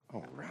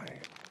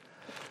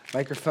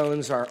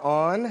Microphones are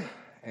on,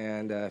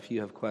 and if you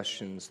have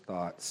questions,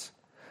 thoughts,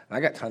 and I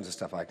got tons of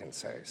stuff I can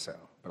say,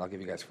 but I'll give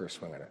you guys first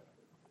swing at it.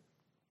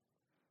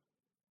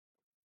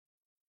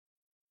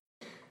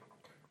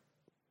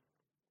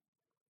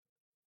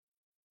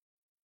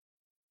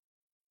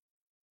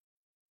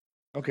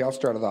 Okay, I'll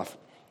start it off.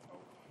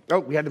 Oh,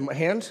 we had the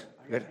hands?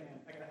 Good.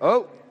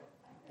 Oh,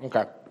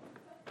 okay.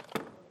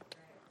 In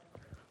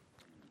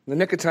the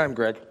nick of time,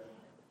 Greg.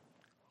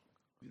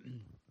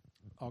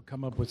 I'll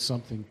come up with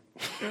something.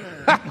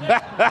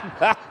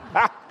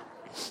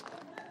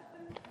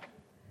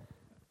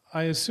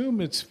 I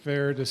assume it's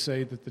fair to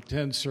say that the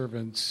 10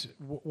 servants,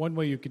 one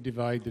way you could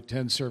divide the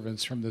 10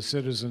 servants from the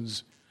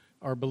citizens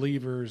are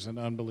believers and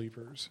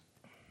unbelievers.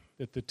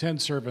 That the 10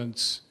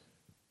 servants,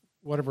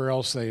 whatever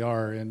else they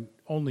are, and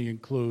only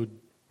include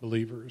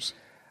believers.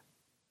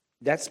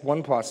 That's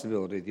one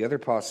possibility. The other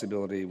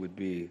possibility would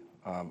be,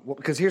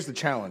 because here's the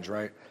challenge,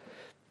 right?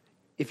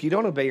 If you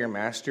don't obey your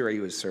master, are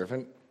you his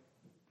servant?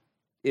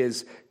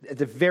 The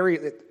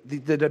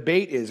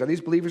debate is, are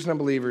these believers and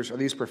unbelievers? Are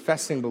these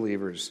professing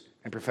believers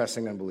and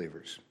professing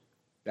unbelievers?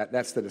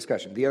 That's the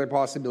discussion. The other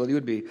possibility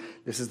would be,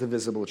 this is the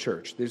visible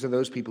church. These are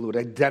those people who would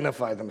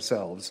identify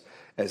themselves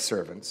as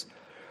servants.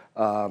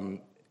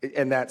 And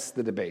that's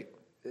the debate.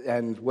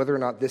 And whether or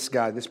not this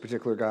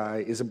particular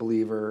guy, is a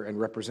believer and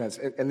represents,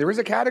 and there is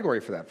a category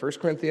for that. 1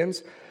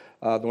 Corinthians,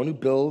 the one who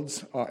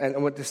builds,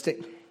 and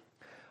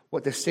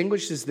what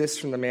distinguishes this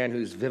from the man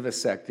who's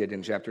vivisected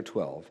in chapter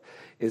 12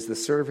 is the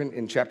servant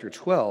in chapter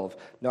 12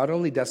 not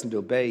only doesn't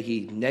obey,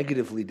 he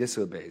negatively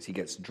disobeys. He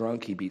gets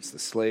drunk, he beats the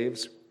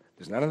slaves.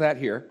 There's none of that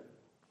here.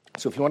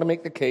 So if you want to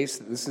make the case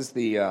that this is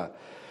the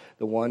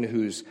one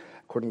who's,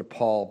 according to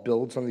Paul,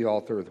 builds on the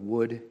altar with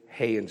wood,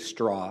 hay, and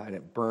straw, and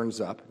it burns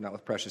up, not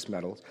with precious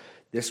metals,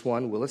 this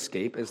one will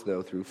escape as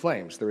though through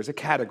flames. There is a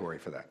category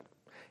for that.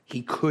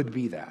 He could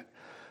be that.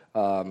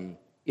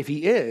 If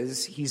he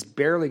is, he's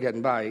barely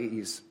getting by.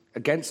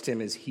 Against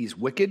him is he's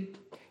wicked,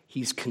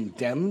 he's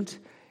condemned,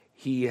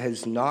 he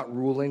is not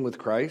ruling with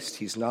Christ,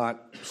 he's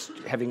not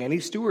having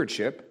any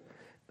stewardship.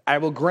 I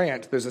will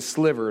grant there's a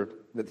sliver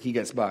that he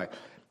gets by.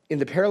 In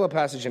the parallel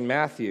passage in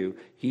Matthew,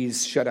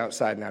 he's shut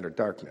outside in outer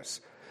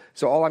darkness.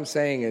 So all I'm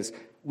saying is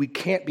we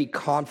can't be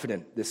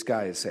confident this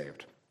guy is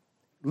saved.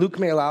 Luke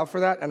may allow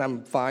for that, and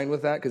I'm fine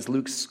with that, because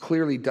Luke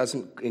clearly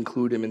doesn't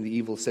include him in the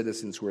evil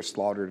citizens who are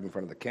slaughtered in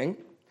front of the king.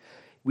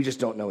 We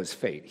just don't know his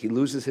fate. He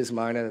loses his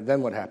mind, and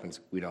then what happens?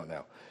 We don't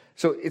know.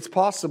 So it's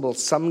possible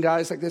some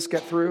guys like this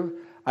get through.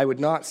 I would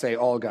not say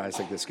all guys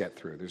like this get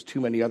through. There's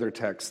too many other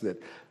texts that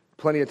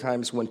plenty of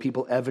times when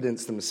people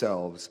evidence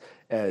themselves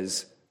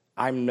as,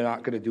 I'm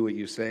not going to do what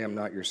you say, I'm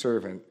not your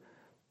servant.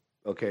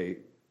 Okay,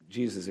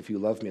 Jesus, if you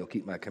love me, you'll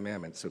keep my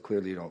commandments, so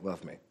clearly you don't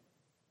love me.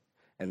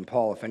 And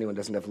Paul, if anyone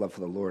doesn't have love for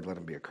the Lord, let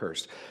him be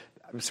accursed.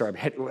 I'm sorry,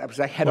 was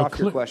I head off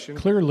your question?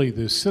 Clearly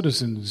the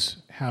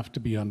citizens have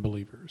to be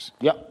unbelievers.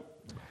 Yep.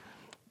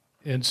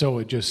 And so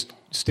it just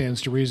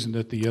stands to reason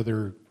that the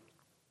other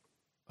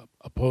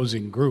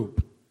opposing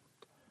group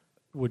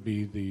would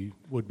be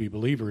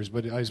believers,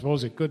 but I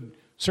suppose it could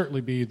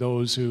certainly be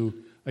those who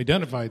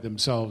identify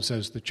themselves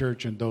as the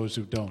church and those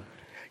who don't.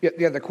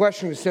 Yeah. The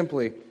question is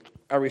simply,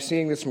 are we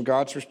seeing this from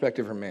God's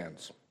perspective or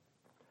man's?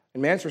 In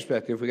man's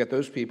perspective, we got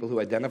those people who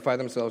identify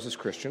themselves as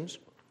Christians.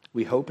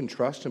 We hope and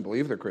trust and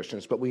believe they're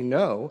Christians, but we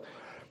know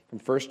from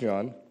 1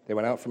 John, they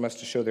went out from us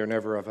to show they're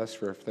never of us,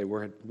 for if they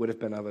would have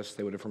been of us,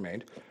 they would have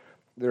remained.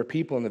 There are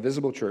people in the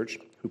visible church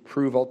who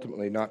prove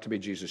ultimately not to be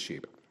Jesus'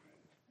 sheep.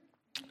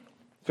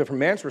 So from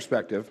man's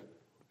perspective,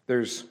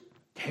 there's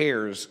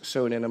tares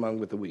sown in among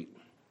with the wheat.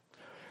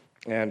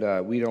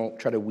 And we don't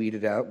try to weed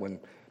it out. When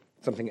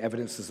something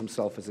evidences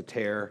himself as a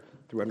tare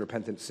through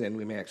unrepentant sin,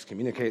 we may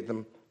excommunicate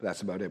them, but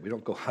that's about it. We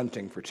don't go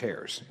hunting for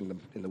tares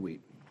in the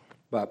wheat.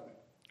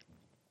 But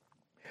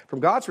from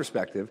God's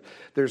perspective,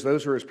 there's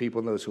those who are his people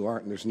and those who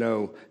aren't, and there's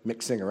no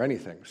mixing or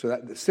anything.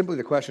 So simply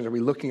the question is, are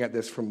we looking at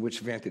this from which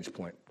vantage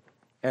point?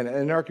 And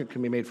an argument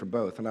can be made for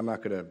both, and I'm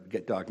not going to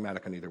get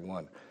dogmatic on either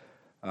one.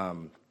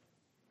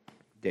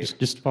 Dave.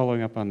 Just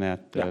following up on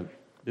that, Yeah.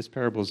 This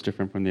parable is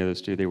different from the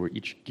others too. They were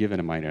each given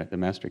a mina. The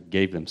master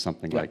gave them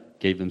something, like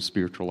gave them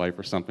spiritual life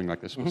or something like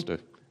this, supposed to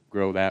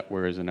grow that,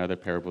 whereas in other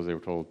parables they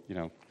were told,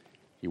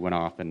 he went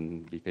off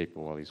and be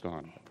faithful while he's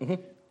gone.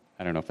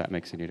 I don't know if that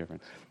makes any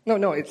difference.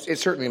 No, it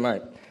certainly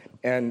might.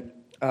 And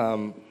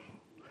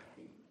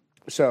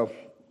so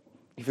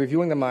if you're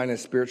viewing the mind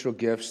as spiritual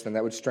gifts, then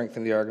that would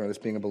strengthen the argument of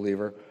this being a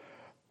believer.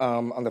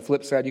 On the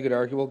flip side, you could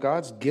argue, well,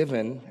 God's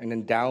given an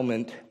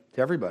endowment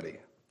to everybody.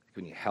 He's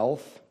given you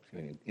health, he's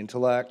given you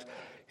intellect,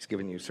 he's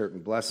given you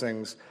certain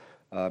blessings.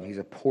 He's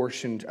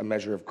apportioned a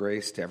measure of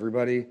grace to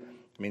everybody.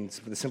 I mean,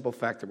 for the simple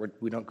fact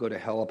that we don't go to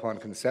hell upon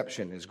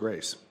conception is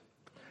grace.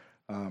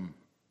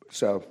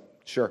 So,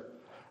 sure.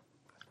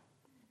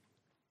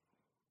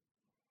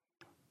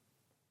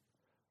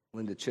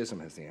 Linda Chisholm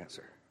has the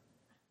answer.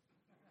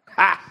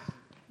 Ha!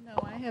 No,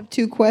 I have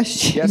two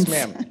questions. Yes,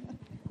 ma'am.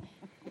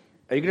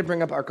 Are you going to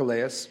bring up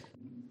Archelaus?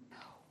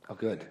 Oh,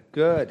 good.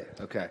 Good.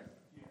 Okay.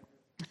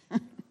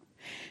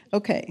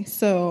 Okay,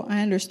 so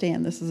I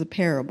understand this is a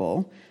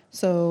parable.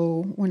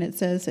 So when it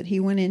says that he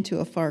went into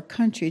a far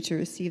country to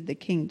receive the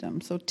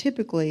kingdom, so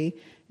typically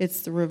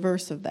it's the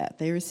reverse of that.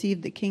 They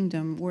receive the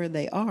kingdom where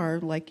they are,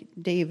 like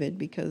David,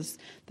 because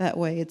that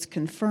way it's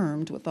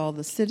confirmed with all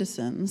the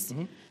citizens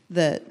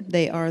that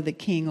they are the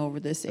king over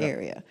this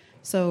area.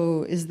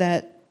 So is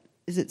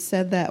it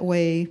said that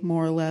way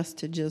more or less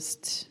to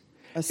just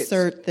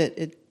assert that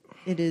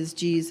it is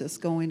Jesus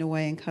going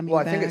away and coming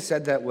back? Well, I think it's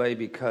said that way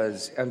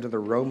because under the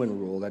Roman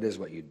rule, that is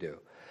what you do.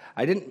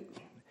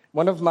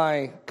 One of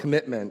my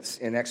commitments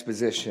in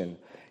exposition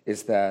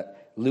is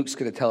that Luke's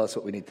going to tell us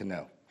what we need to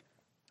know.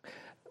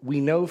 We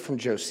know from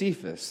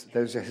Josephus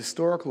there's a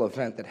historical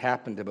event that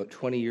happened about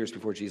 20 years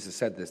before Jesus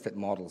said this that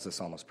models this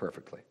almost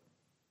perfectly.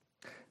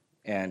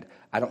 And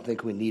I don't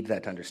think we need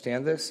that to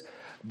understand this,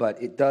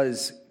 but it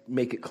does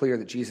make it clear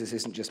that Jesus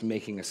isn't just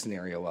making a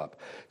scenario up.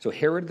 So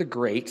Herod the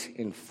Great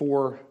in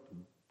 20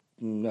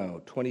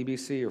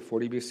 BC or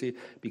 40 BC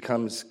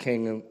becomes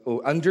king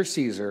under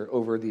Caesar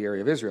over the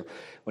area of Israel.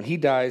 When he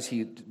dies,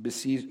 he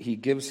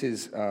gives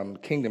his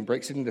kingdom,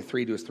 breaks it into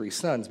three to his three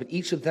sons, but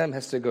each of them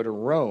has to go to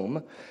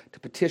Rome to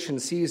petition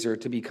Caesar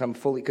to become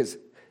fully, because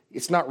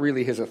it's not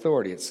really his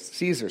authority, it's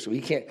Caesar, so he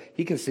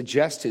can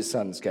suggest his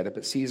sons get it,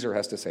 but Caesar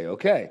has to say,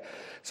 okay.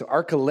 So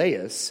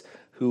Archelaus,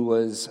 who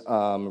was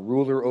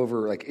ruler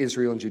over like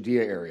Israel and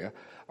Judea area,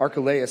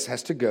 Archelaus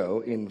has to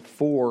go in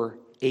 4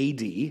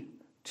 AD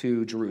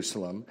to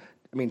Jerusalem,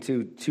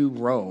 to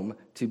Rome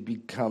to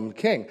become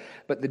king.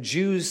 But the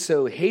Jews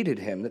so hated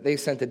him that they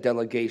sent a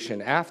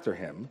delegation after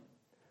him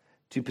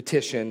to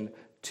petition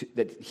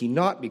that he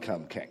not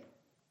become king.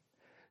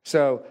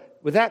 So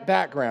with that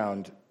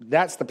background,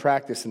 that's the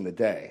practice in the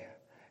day.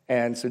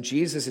 And so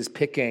Jesus is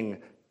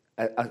picking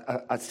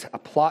a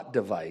plot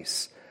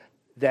device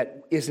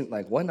that isn't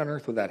like, when on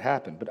earth would that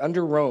happen? But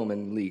under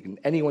Roman league,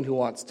 anyone who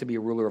wants to be a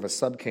ruler of a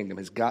sub-kingdom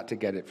has got to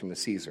get it from the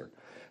Caesar.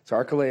 So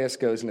Archelaus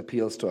goes and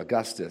appeals to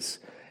Augustus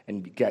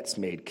and gets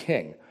made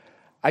king.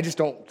 I just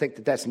don't think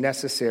that that's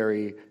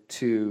necessary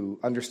to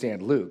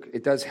understand Luke.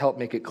 It does help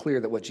make it clear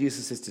that what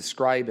Jesus is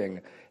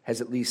describing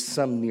has at least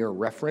some near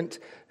referent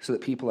so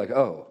that people are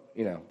like,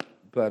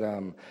 but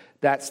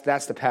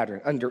that's the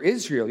pattern. Under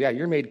Israel,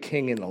 you're made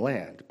king in the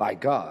land by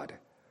God.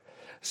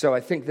 So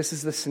I think this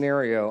is the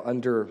scenario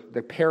under,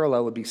 the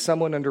parallel would be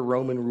someone under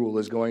Roman rule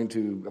is going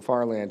to a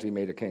far land to be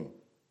made a king,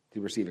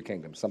 to receive a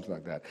kingdom, something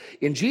like that.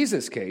 In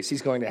Jesus' case,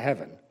 he's going to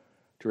heaven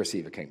to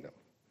receive a kingdom,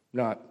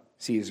 not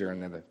Caesar,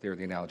 and then the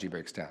analogy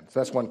breaks down.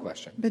 So that's one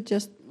question. But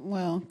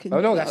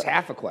that's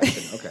half a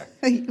question.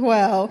 Okay.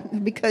 Well,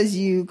 because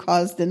you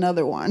caused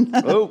another one.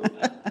 Oh,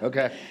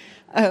 okay.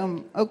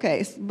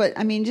 Okay, but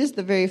just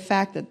the very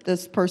fact that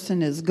this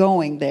person is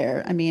going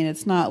there,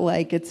 it's not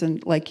like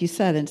like you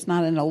said, it's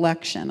not an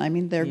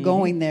election. They're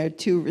going there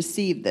to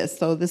receive this.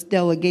 So this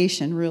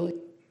delegation really,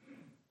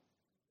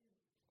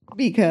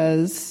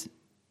 because,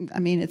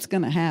 it's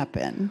going to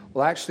happen.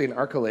 Well, actually, in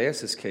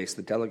Archelaus' case,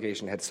 the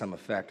delegation had some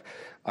effect.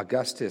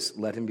 Augustus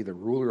let him be the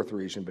ruler of the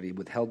region, but he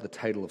withheld the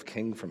title of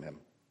king from him.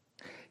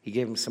 He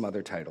gave him some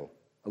other title,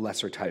 a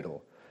lesser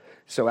title.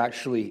 So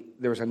actually,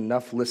 there was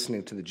enough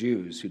listening to the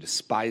Jews who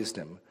despised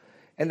him.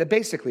 And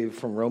basically,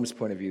 from Rome's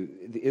point of view,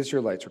 the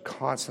Israelites were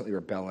constantly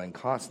rebelling,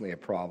 constantly a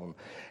problem.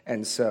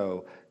 And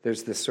so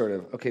there's this sort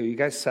of, okay, you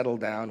guys settle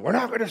down. We're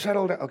not going to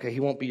settle down. Okay, he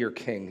won't be your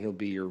king. He'll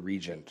be your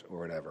regent or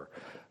whatever.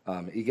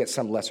 He gets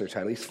some lesser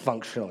title. He's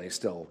functionally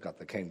still got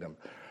the kingdom.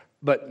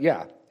 But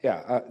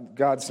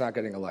God's not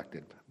getting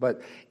elected.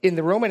 But in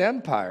the Roman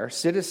Empire,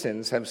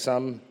 citizens have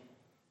some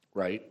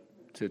right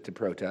to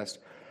protest.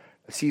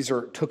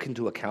 Caesar took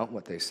into account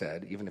what they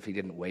said, even if he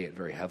didn't weigh it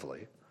very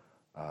heavily.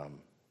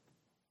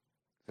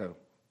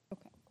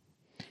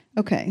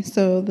 Okay,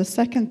 so the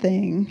second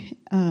thing,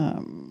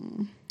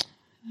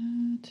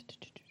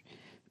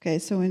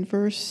 so in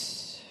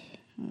verse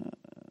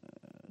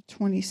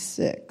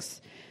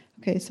 26,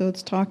 so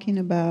it's talking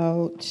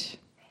about,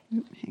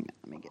 hang on,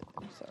 let me get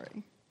there,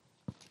 sorry.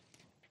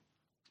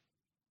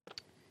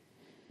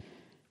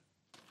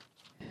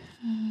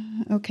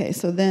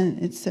 So then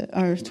it's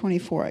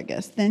 24, I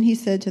guess. Then he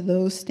said to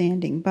those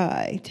standing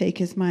by, "Take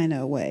his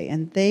mina away."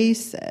 And they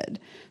said,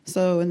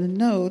 so in the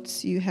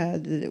notes you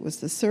had that it was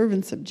the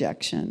servant's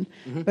objection,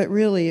 but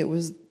really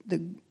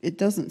it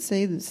doesn't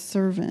say the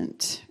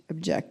servant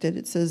objected.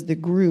 It says the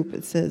group.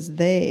 It says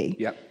they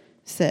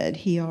said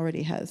he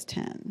already has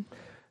 10.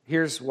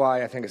 Here's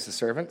why I think it's the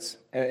servants,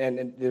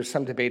 and there's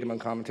some debate among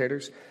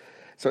commentators.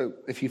 So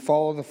if you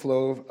follow the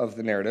flow of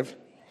the narrative,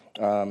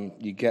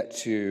 you get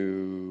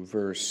to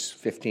verse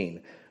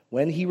 15.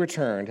 When he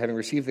returned, having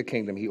received the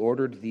kingdom, he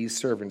ordered these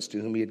servants to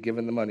whom he had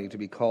given the money to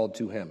be called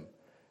to him.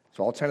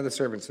 So all 10 of the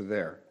servants are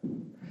there.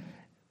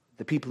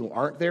 The people who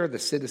aren't there are the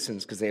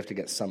citizens because they have to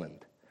get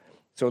summoned.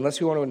 So unless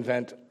you want to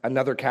invent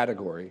another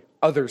category,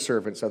 other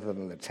servants other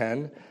than the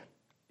 10,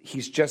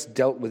 he's just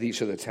dealt with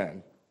each of the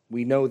 10.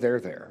 We know they're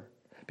there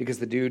because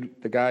the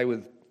guy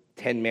with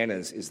 10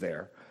 manas is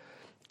there.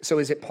 So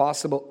is it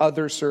possible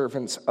other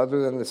servants,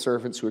 other than the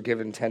servants who are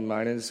given 10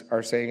 minas,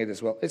 are saying it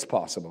as well? It's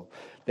possible.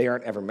 They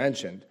aren't ever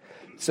mentioned.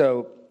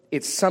 So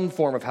it's some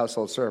form of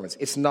household servants.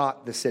 It's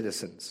not the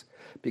citizens,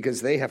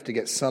 because they have to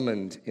get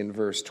summoned in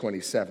verse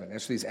 27.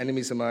 As for these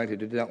enemies of mine who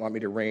did not want me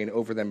to reign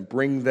over them,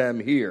 bring them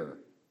here.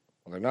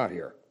 Well, they're not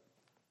here.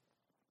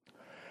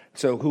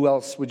 So who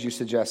else would you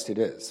suggest it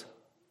is?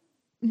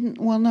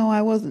 Well, no,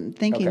 I wasn't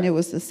thinking Okay. it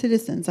was the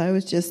citizens. I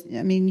was just,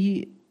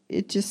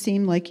 it just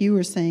seemed like you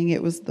were saying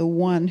it was the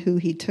one who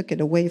he took it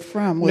away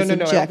from was No, I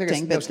don't think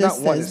objecting, it's but this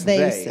not one, says it's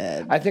they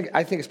said. I think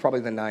it's probably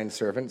the 9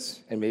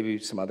 servants and maybe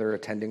some other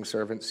attending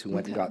servants who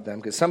went and got them,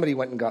 because somebody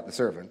went and got the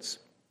servants,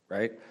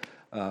 right?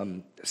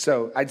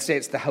 So I'd say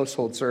it's the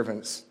household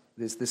servants,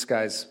 this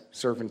guy's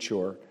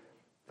servanture,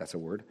 that's a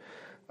word,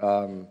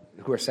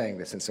 who are saying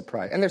this in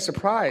surprise. And they're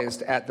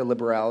surprised at the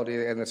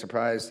liberality, and they're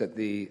surprised at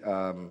the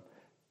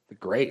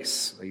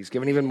grace. He's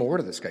given even more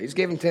to this guy. He's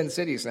given 10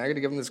 cities. Now you're going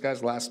to give him this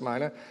guy's last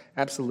mina?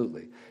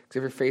 Absolutely. Because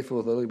if you're faithful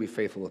with little, you'll be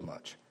faithful with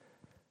much.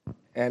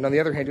 And on the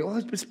other hand,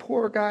 this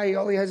poor guy,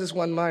 all he has is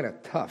 1 mina.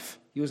 Tough.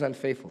 He was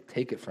unfaithful.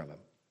 Take it from him.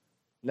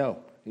 No.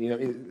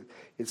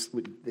 It's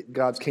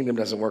God's kingdom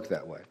doesn't work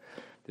that way.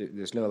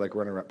 There's no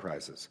runner-up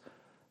prizes.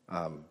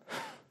 Calling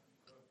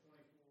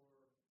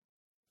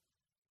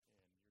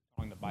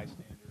the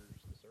bystanders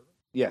the servants?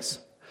 Yes.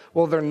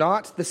 Well, they're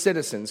not the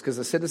citizens, because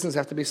the citizens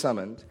have to be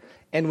summoned.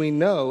 And we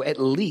know at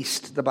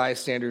least the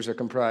bystanders are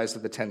comprised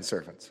of the 10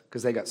 servants,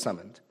 because they got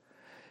summoned.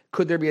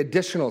 Could there be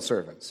additional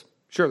servants?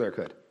 Sure, there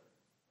could.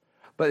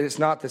 But it's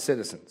not the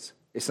citizens.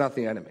 It's not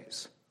the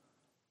enemies.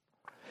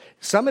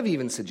 Some have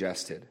even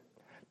suggested,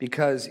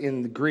 because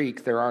in the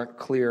Greek there aren't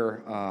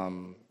clear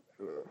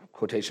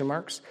quotation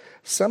marks,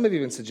 some have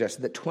even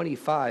suggested that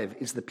 25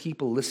 is the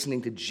people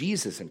listening to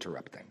Jesus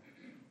interrupting.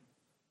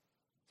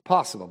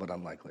 Possible, but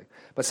unlikely.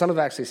 But some have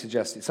actually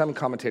suggested, some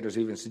commentators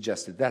even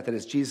suggested that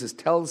as Jesus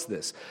tells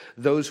this,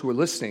 those who are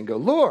listening go,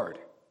 Lord.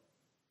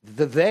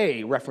 The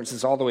they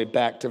references all the way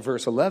back to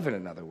verse 11,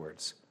 in other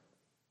words.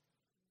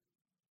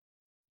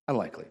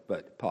 Unlikely,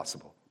 but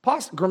possible.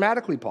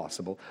 Grammatically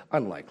possible,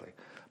 unlikely.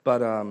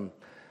 But,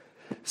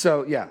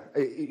 so yeah,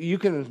 you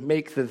can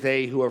make the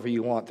they whoever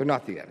you want. They're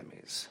not the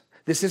enemies.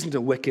 This isn't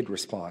a wicked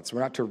response.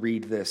 We're not to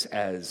read this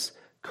as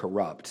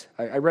corrupt.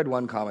 I read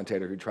one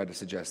commentator who tried to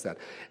suggest that.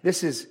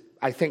 This is,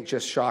 I think,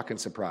 just shock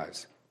and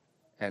surprise.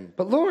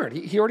 But Lord,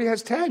 he already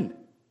has 10.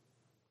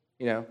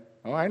 Oh,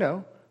 I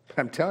know.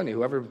 I'm telling you,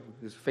 whoever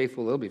is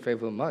faithful will be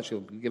faithful in much. He'll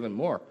be given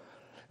more.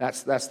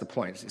 That's the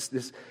point.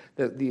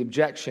 The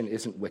objection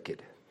isn't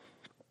wicked.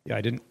 Yeah,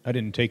 I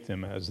didn't take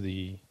them as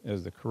the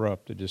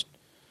corrupt. I just,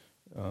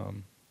 I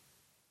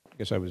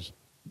guess I was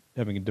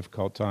having a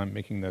difficult time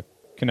making the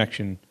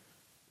connection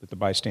that the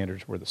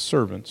bystanders were the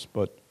servants,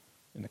 but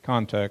in the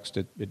context,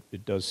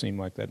 it does seem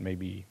like that may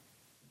be.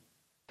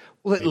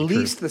 Well, at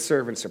least the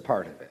servants are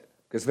part of it,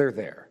 because they're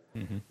there.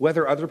 Mm-hmm.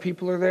 Whether other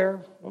people are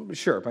there, well,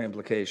 sure, by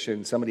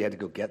implication, somebody had to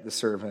go get the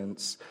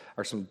servants,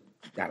 or some.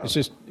 I don't know.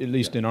 Just at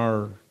least in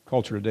our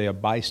culture today, a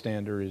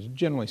bystander is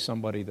generally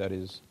somebody that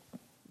is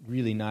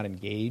really not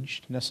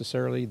engaged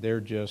necessarily.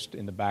 They're just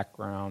in the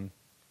background,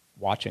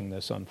 watching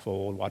this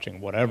unfold, watching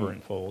whatever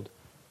unfold.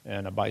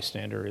 And a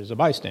bystander is a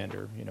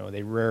bystander.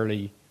 They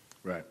rarely.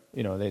 Right.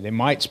 They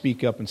might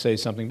speak up and say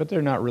something, but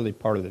they're not really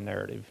part of the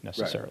narrative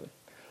necessarily.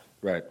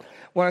 Right.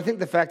 Well, I think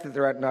the fact that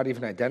they're not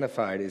even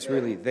identified is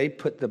really they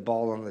put the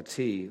ball on the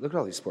tee. Look at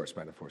all these sports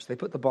metaphors. They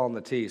put the ball on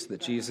the tee so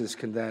that Jesus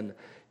can then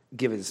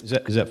give his.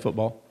 Is that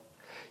football?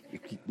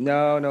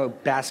 No,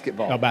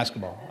 basketball. No,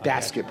 basketball.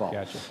 Basketball.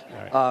 Gotcha.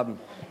 All right.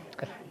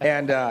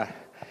 And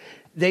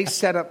they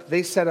set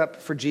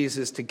up for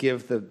Jesus to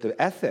give the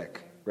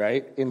ethic.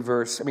 Right? In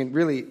verse,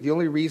 really, the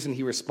only reason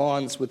he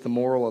responds with the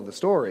moral of the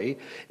story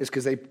is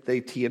because they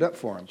tee it up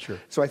for him. Sure.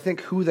 So I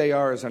think who they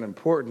are is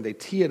unimportant. They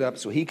tee it up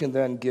so he can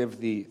then give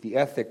the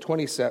ethic.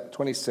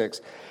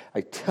 26,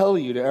 I tell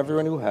you, to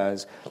everyone who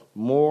has,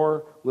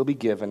 more will be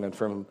given, and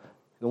from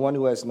the one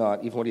who has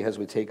not, even what he has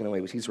will be taken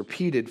away, which he's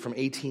repeated from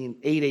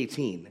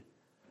 8:18.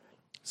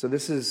 So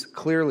this is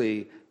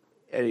clearly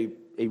a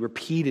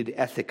repeated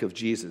ethic of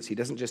Jesus. He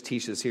doesn't just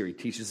teach this here, he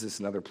teaches this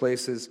in other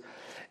places.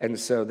 And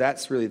so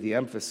that's really the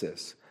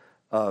emphasis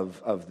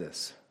of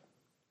this.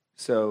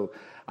 So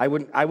I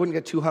wouldn't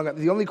get too hung up.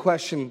 The only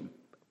question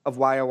of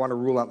why I want to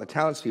rule out the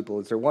townspeople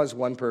is there was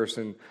one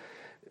person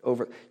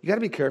over. You got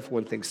to be careful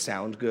when things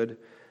sound good.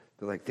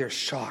 They're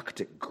shocked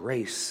at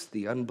grace.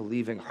 The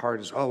unbelieving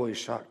heart is always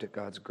shocked at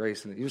God's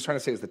grace. And he was trying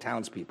to say it's the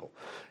townspeople.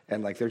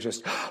 And they're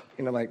just,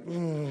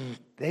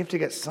 they have to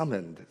get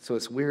summoned. So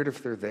it's weird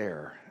if they're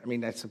there.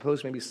 I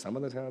suppose maybe some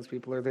of the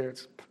townspeople are there.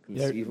 It's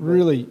conceivable. Yeah,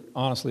 really,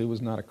 honestly, it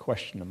was not a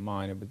question of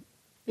mine. But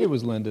it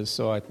was Linda's,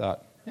 so I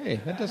thought, hey,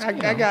 that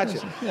doesn't. I got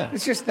you. Yeah.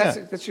 It's just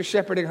that's your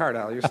shepherding heart,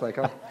 Al. You're just I'll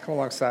come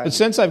alongside. But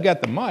since I've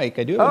got the mic,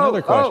 I do have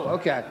another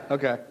question.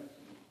 Okay.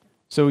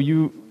 So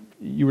you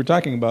were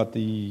talking about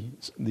the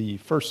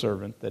first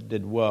servant that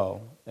did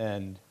well,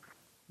 and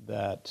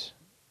that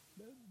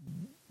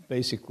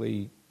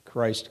basically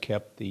Christ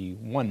kept the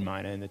 1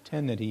 mina, and the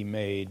 10 that he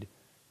made,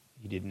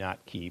 he did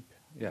not keep.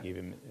 He Yeah. gave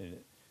him.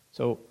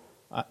 So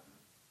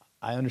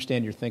I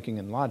understand your thinking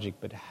and logic,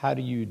 but how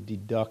do you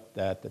deduct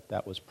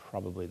that was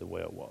probably the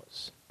way it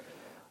was?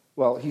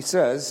 Well, he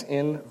says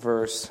in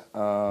verse,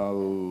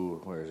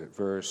 where is it?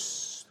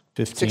 Verse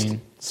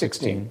 15.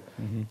 16.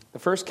 The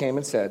first came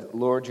and said,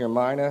 Lord, your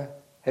mina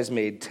has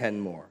made 10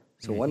 more.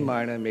 So one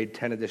mina made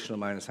 10 additional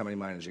minas. How many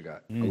minas you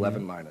got?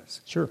 11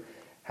 minas. Sure.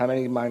 How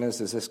many minas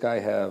does this guy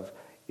have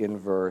in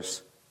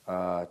verse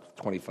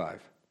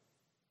 25?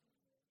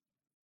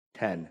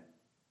 10.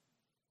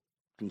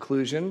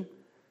 Conclusion,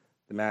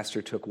 the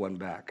master took one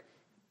back,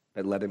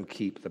 but let him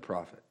keep the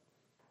profit.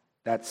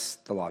 That's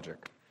the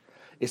logic.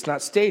 It's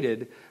not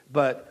stated,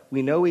 but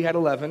we know he had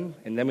 11,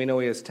 and then we know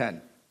he has 10. I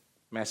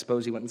mean, I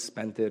suppose he went and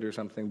spent it or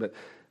something, but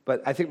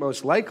I think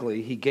most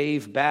likely he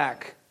gave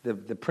back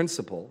the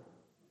principal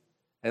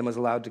and was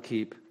allowed to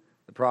keep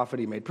the profit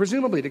he made,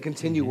 presumably to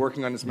continue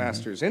working on his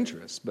master's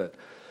interests. But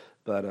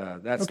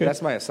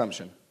that's my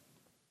assumption.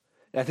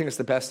 I think it's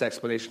the best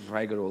explanation for how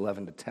you go to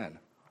 11 to 10.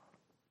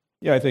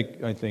 Yeah, I think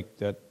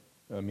that.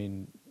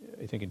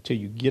 I think until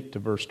you get to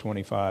verse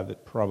 25,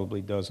 that probably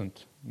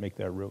doesn't make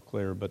that real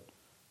clear. But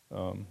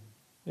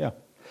yeah.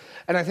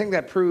 And I think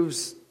that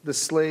proves the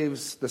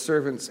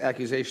servant's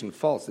accusation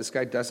false. This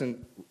guy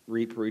doesn't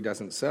reap where he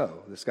doesn't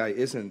sow. This guy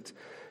isn't,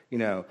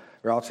 or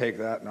I'll take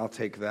that and I'll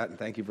take that and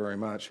thank you very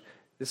much.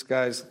 This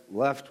guy's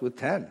left with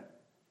 10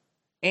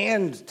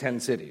 and 10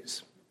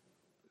 cities.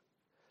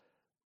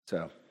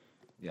 So,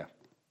 yeah.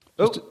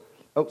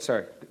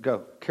 Sorry.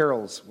 Go.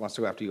 Carol wants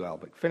to go after you, Al,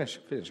 but finish,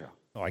 Al.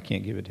 Oh, I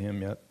can't give it to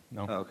him yet.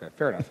 No. Oh, okay.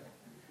 Fair enough.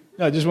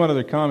 No, just one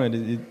other comment.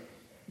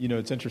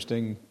 It's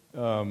interesting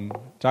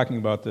talking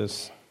about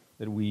this,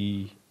 that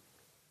we,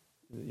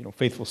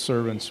 faithful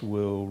servants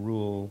will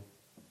rule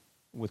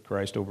with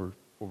Christ over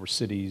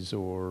cities,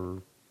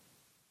 or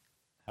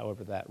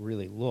however that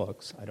really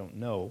looks. I don't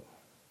know.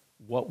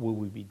 What will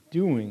we be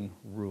doing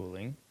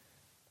ruling?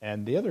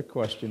 And the other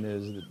question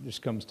is, that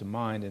just comes to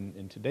mind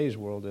in today's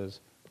world is,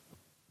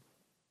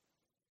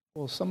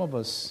 well, some of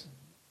us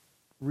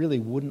really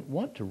wouldn't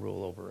want to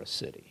rule over a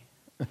city.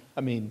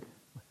 I mean,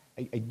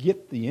 I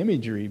get the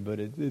imagery, but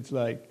it's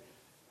like,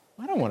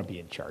 I don't want to be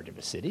in charge of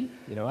a city.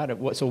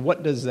 So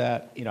what does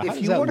that, how does that look?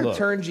 If you want to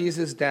turn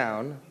Jesus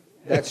down,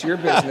 that's your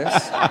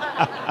business.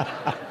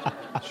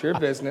 It's your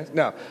business.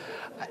 No.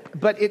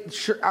 But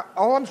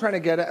all I'm trying to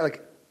get at,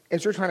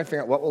 is you're trying to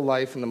figure out what will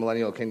life in the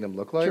millennial kingdom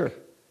look like? Sure.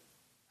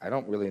 I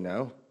don't really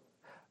know.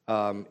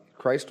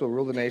 Christ will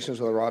rule the nations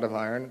with a rod of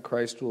iron.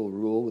 Christ will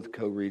rule with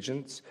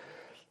co-regents.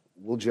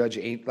 We'll judge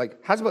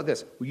how's about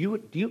this? Do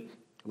you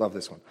love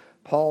this one?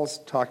 Paul's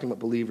talking about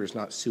believers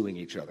not suing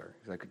each other.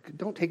 He's like,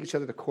 don't take each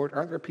other to court.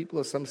 Aren't there people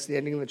of some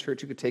standing in the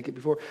church who could take it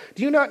before?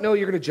 Do you not know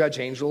you're going to judge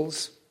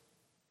angels?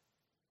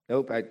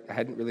 Nope, I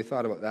hadn't really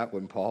thought about that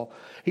one, Paul.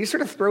 He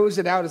sort of throws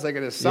it out as like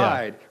an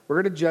aside. Yeah.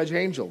 We're going to judge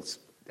angels.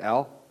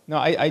 Al? No,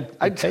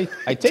 I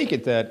take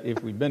it that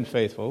if we've been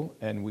faithful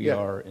and we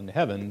are in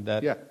heaven,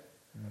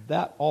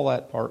 that all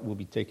that part will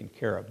be taken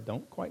care of.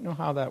 Don't quite know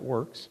how that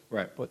works,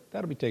 right? But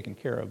that'll be taken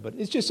care of. But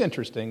it's just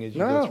interesting as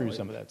you go through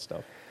some of that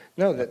stuff.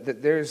 No,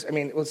 that there's.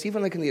 It's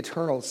even like in the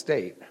eternal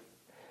state.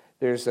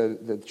 There's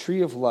the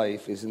tree of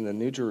life is in the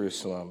New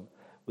Jerusalem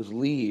with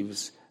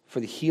leaves for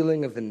the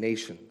healing of the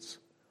nations.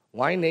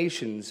 Why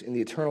nations in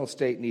the eternal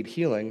state need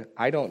healing,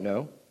 I don't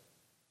know.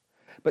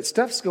 But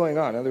stuff's going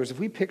on. In other words, if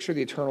we picture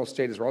the eternal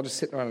state as we're all just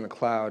sitting around in the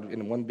cloud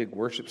in one big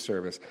worship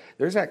service,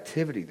 there's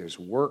activity, there's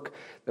work.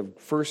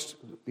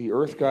 The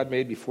earth God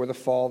made before the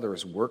fall, there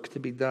was work to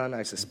be done.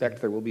 I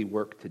suspect there will be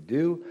work to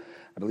do.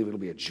 I believe it'll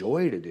be a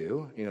joy to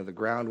do. The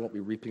ground won't be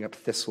reaping up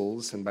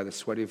thistles and by the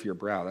sweat of your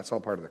brow. That's all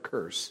part of the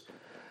curse.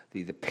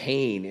 The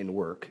pain in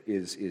work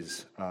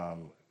is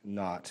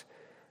not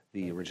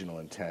the original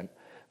intent.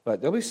 But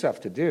there'll be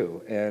stuff to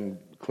do, and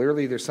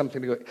clearly there's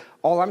something to go.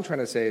 All I'm trying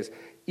to say is,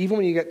 even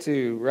when you get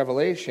to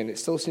Revelation, it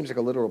still seems like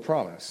a literal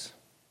promise.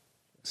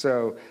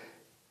 So,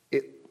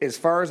 as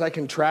far as I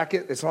can track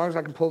it, as long as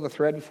I can pull the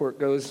thread before it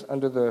goes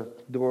under the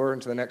door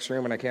into the next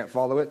room and I can't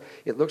follow it,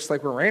 it looks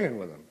like we're reigning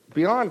with him.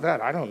 Beyond that,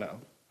 I don't know.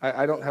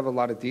 I don't have a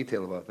lot of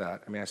detail about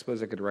that. I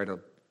suppose I could write a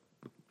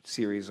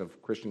series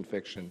of Christian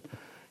fiction,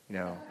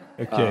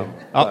 Okay,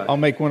 I'll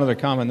make one other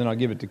comment, then I'll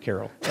give it to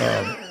Carol.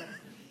 Okay.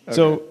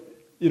 So,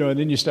 and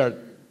then you start,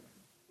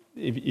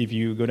 if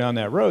you go down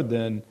that road,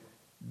 then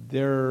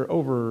there,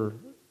 over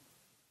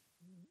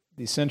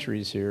the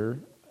centuries here,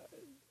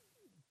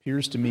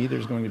 appears to me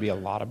there's going to be a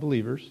lot of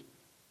believers.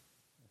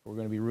 If we're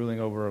going to be ruling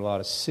over a lot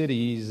of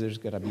cities, there's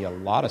going to be a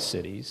lot of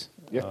cities.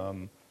 Yeah.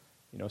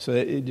 So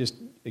it just,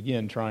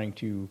 again, trying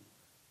to,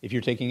 if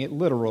you're taking it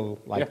literal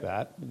like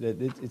that,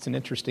 it's an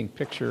interesting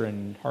picture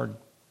and hard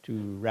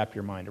to wrap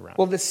your mind around.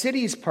 Well, the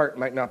cities part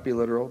might not be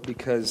literal,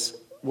 because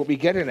what we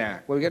get in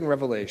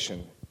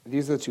Revelation,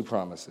 these are the two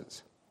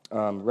promises.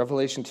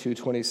 Revelation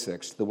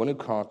 2:26, the one who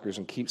conquers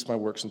and keeps my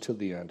works until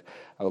the end,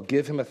 I will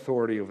give him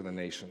authority over the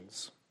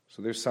nations.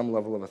 So there's some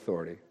level of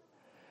authority.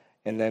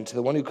 And then to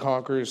the one who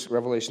conquers,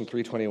 Revelation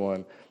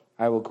 3:21,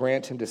 I will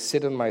grant him to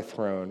sit on my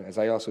throne as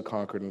I also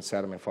conquered and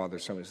sat on my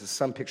father's throne. This is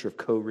some picture of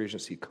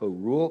co-regency,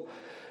 co-rule.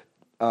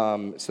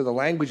 So the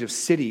language of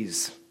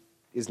cities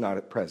is not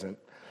at present.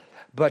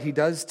 But he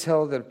does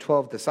tell the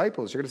 12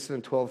 disciples, you're going to sit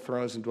on 12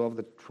 thrones and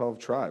 12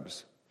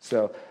 tribes.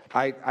 So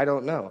I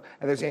don't know.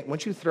 And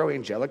once you throw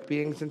angelic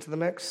beings into the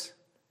mix,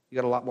 you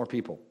got a lot more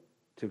people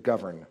to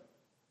govern,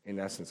 in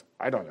essence.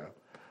 I don't know.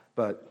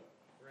 But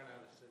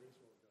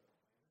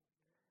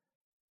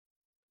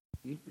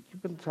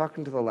you've been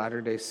talking to the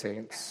Latter-day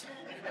Saints?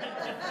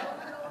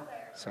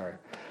 Sorry.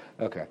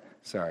 Okay,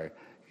 sorry.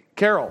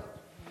 Carol.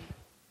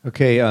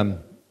 Okay,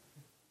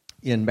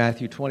 in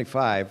Matthew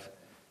 25,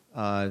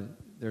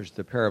 there's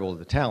the parable of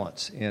the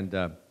talents. And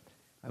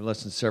I've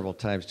listened several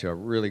times to a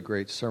really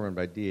great sermon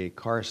by D.A.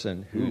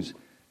 Carson, whose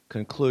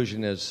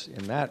conclusion is,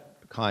 in that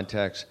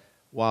context,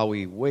 while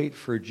we wait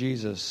for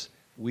Jesus,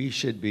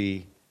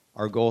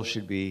 our goal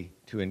should be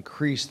to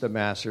increase the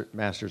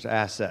master's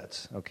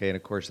assets. Okay, and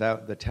of course,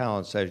 the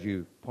talents, as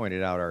you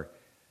pointed out, are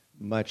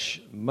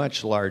much,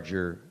 much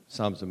larger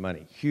sums of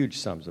money, huge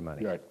sums of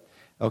money. Right.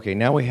 Okay,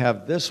 now we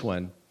have this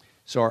one.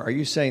 So are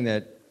you saying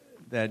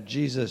that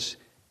Jesus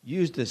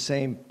used the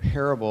same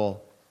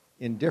parable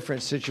in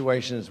different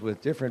situations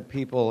with different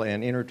people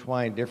and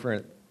intertwined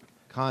different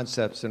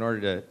concepts in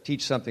order to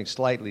teach something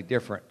slightly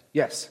different?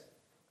 Yes.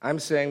 I'm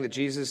saying that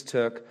Jesus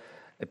took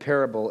a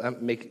parable,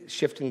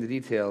 shifting the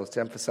details to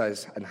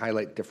emphasize and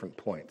highlight different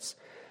points.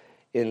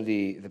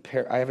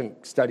 I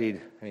haven't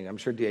studied, I'm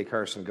sure D.A.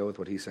 Carson go with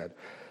what he said,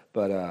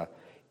 but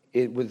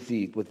with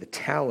the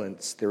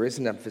talents, there is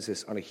an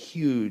emphasis on a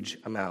huge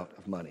amount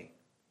of money.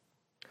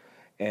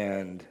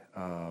 And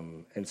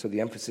so the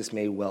emphasis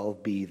may well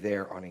be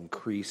there on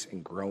increase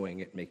and growing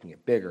it, making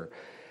it bigger.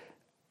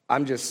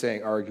 I'm just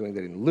arguing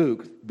that in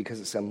Luke,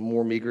 because it's a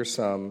more meager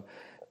sum,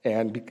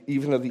 and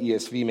even though the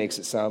ESV makes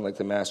it sound like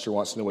the master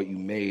wants to know what you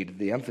made,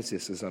 the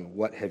emphasis is on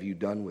what have you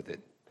done with it.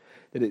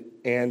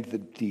 And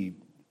the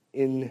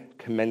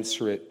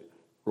incommensurate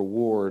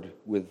reward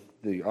with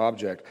the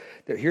object.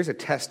 That here's a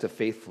test of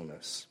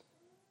faithfulness.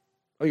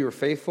 Oh, you were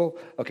faithful?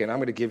 Okay, and I'm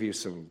going to give you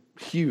some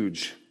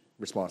huge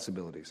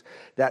responsibilities.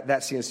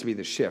 That seems to be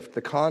the shift.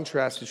 The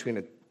contrast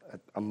between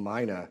a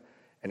mina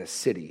and a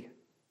city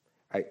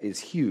is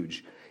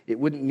huge. It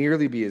wouldn't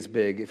nearly be as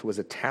big if it was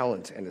a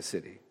talent and a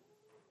city,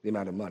 the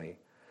amount of money.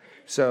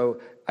 So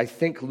I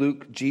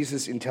think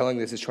Jesus in telling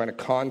this is trying to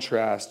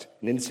contrast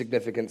an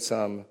insignificant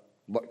sum,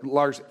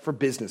 large for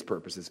business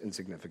purposes,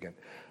 insignificant,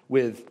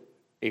 with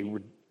a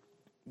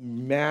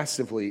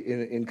massively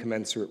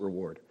incommensurate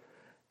reward.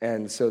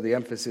 And so the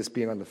emphasis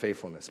being on the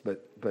faithfulness.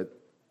 But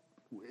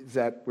is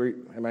that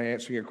am I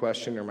answering your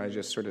question, or am I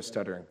just sort of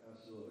stuttering?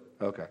 Absolutely.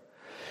 Okay.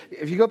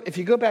 If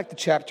you go back to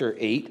chapter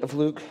 8 of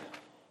Luke,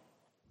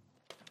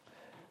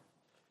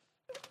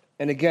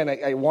 and again,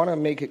 I want to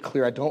make it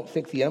clear, I don't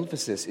think the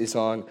emphasis is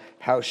on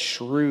how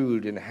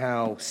shrewd and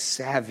how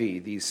savvy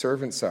these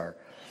servants are.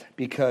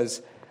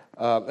 Because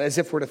as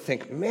if we're to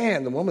think,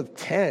 man, the one with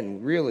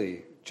 10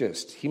 really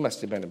he must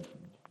have been a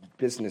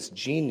business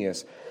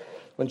genius.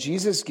 When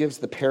Jesus gives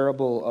the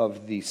parable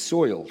of the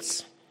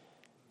soils,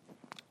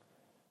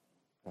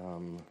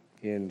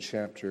 in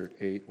chapter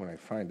 8, when I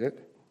find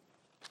it,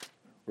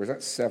 or is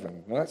that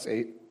 7? No, that's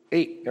 8.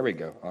 8, there we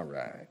go. All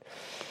right.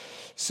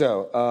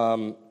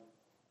 So,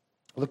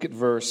 look at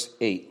verse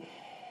 8.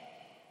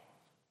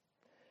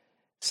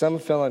 Some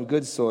fell on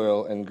good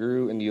soil and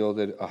grew and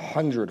yielded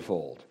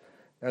 100-fold.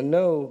 Now,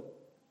 no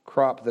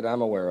crop that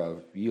I'm aware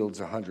of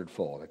yields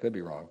 100-fold. I could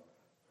be wrong.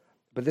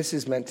 But this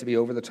is meant to be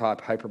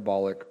over-the-top,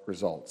 hyperbolic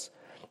results.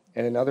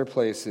 And in other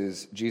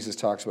places, Jesus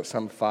talks about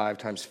some 5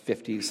 times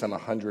 50, some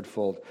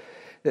 100-fold.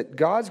 That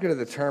God's going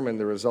to determine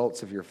the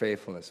results of your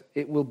faithfulness.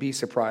 It will be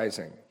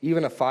surprising.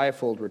 Even a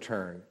 5-fold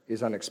return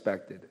is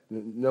unexpected.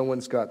 No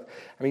one's got...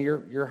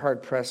 you're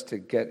hard-pressed to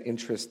get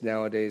interest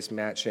nowadays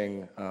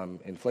matching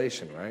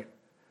inflation, right?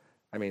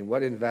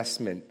 What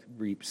investment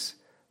reaps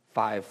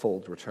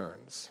 5-fold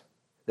returns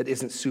that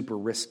isn't super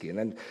risky? And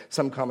then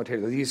some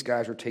commentators, these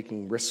guys are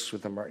taking risks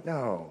with them. Right?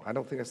 No, I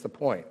don't think that's the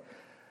point.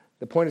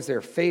 The point is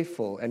they're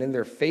faithful, and in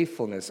their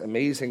faithfulness,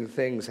 amazing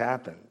things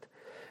happened.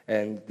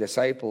 And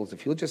disciples,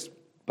 if you'll just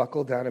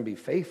buckle down and be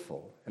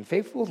faithful, and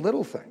faithful with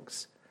little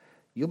things,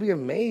 you'll be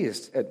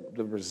amazed at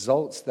the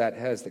results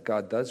that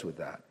God does with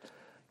that.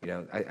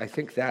 I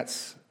think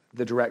that's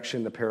the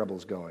direction the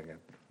parable's going in.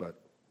 But,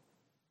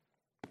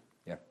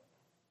 yeah.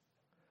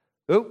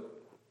 Oh,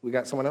 we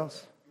got someone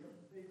else?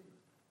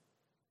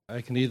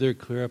 I can either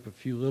clear up a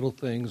few little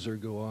things or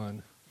go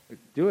on.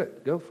 Do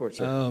it. Go for it,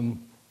 sir.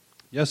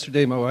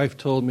 Yesterday, my wife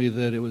told me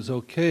that it was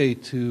okay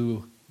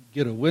to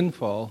get a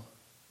windfall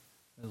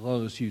as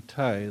long as you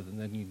tithe, and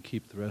then you can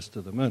keep the rest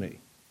of the money.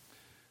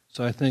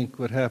 So I think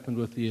what happened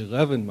with the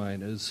 11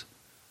 minas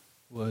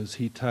was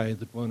he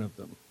tithed one of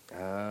them.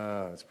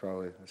 That's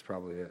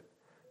probably it.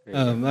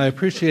 I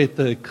appreciate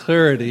the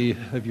clarity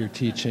of your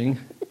teaching.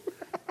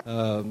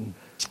 It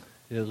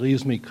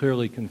leaves me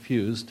clearly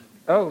confused.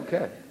 Oh,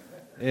 okay.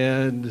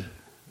 And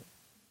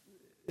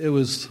it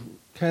was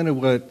kind of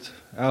what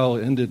Al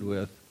ended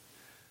with.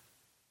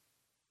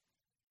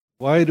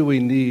 why do we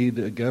need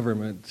a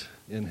government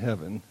in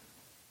heaven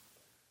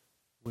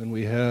when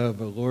we have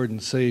a Lord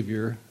and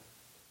Savior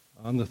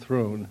on the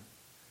throne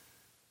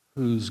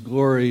whose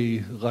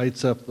glory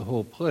lights up the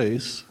whole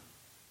place?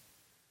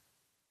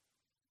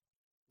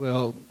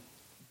 Well,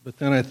 but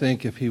then I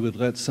think if he would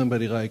let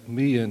somebody like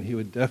me in, he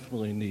would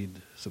definitely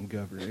need some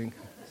governing.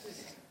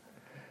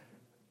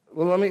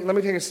 Well, let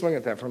me take a swing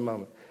at that for a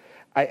moment.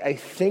 I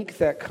think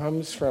that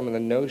comes from the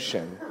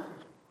notion,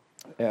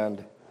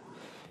 and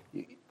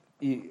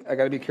I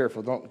got to be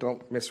careful.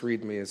 Don't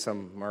misread me as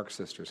some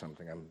Marxist or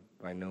something. I'm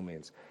by no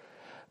means.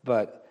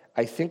 But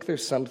I think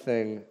there's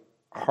something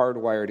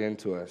hardwired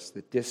into us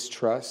that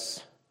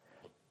distrusts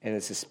and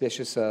is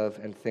suspicious of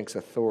and thinks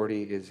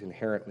authority is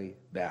inherently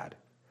bad.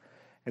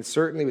 And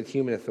certainly with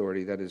human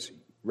authority, that is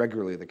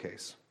regularly the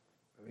case.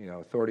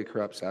 Authority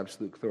corrupts,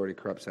 absolute authority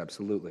corrupts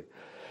absolutely.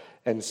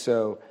 And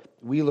so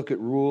we look at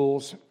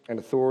rules and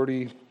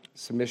authority,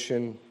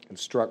 submission and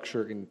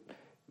structure, and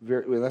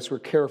unless we're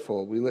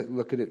careful, we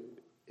look at it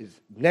as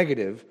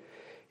negative.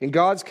 In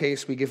God's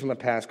case, we give him a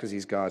pass because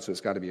he's God, so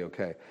it's got to be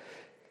okay.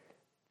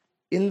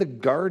 In the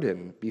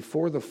garden,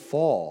 before the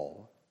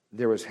fall,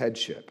 there was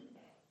headship.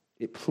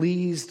 It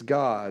pleased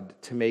God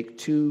to make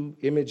two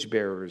image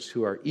bearers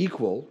who are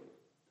equal,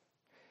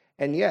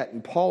 and yet,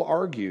 and Paul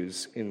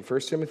argues in 1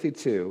 Timothy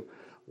 2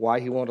 why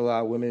he won't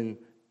allow women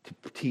to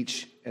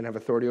teach and have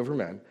authority over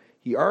men.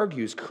 He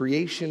argues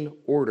creation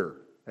order.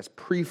 That's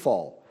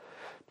pre-fall.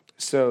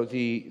 So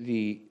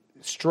the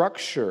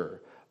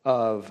structure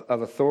of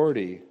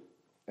authority,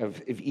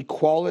 of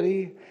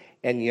equality,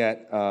 and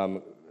yet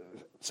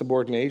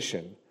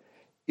subordination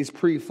is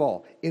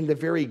pre-fall. In the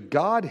very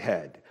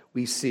Godhead,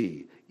 we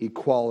see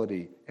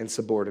equality and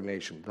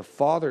subordination. The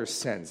Father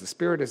sends. The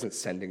Spirit isn't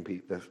sending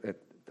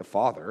the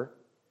Father.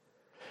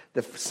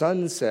 The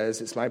Son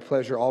says, it's my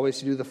pleasure always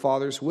to do the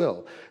Father's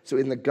will. So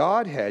in the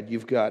Godhead,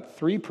 you've got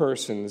three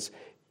persons,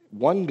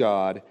 one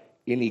God,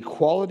 in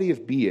equality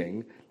of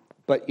being,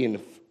 but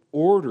in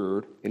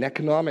order, in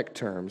economic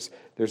terms,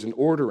 there's an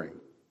ordering.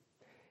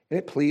 And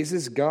it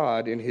pleases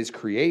God in his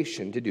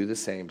creation to do the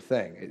same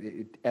thing.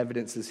 It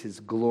evidences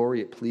his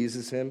glory. It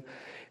pleases him.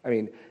 I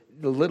mean,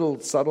 the little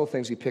subtle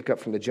things you pick up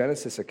from the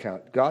Genesis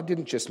account, God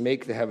didn't just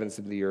make the heavens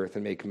and the earth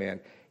and make man.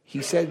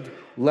 He said,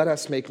 let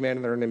us make man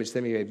in our own image,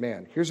 then he made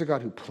man. Here's a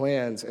God who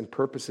plans and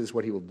purposes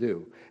what he will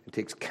do and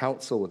takes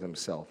counsel with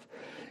himself.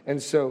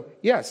 And so,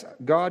 yes,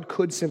 God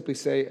could simply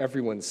say,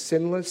 everyone's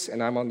sinless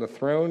and I'm on the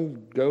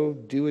throne, go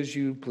do as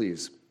you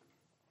please.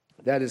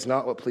 That is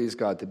not what pleased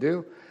God to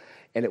do,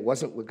 and it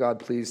wasn't what God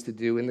pleased to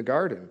do in the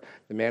garden.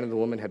 The man and the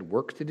woman had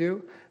work to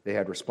do. They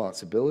had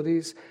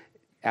responsibilities.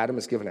 Adam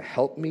was given a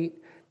helpmeet.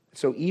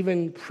 So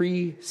even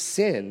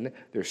pre-sin,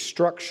 there's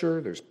structure,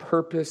 there's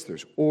purpose,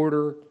 there's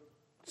order.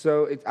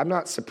 So I'm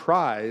not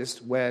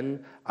surprised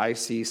when I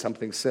see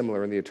something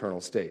similar in the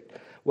eternal state.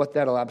 What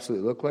that'll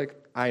absolutely look like,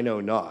 I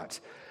know not.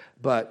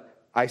 But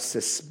I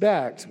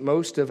suspect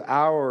most of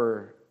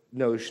our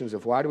notions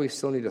of why do we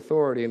still need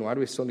authority and why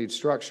do we still need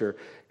structure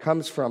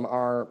comes from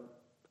our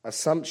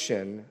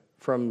assumption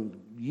from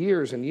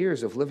years and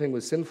years of living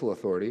with sinful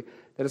authority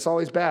that it's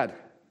always bad.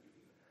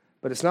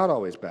 But it's not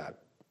always bad.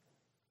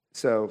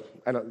 So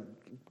I don't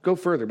go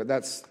further, but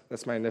that's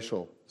my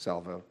initial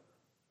salvo.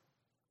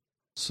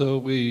 So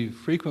we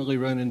frequently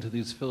run into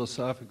these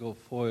philosophical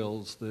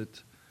foils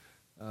that,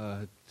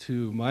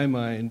 to my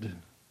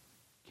mind,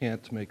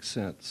 can't make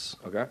sense.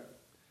 Okay.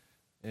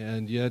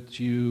 And yet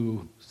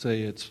you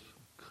say it's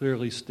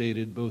clearly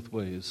stated both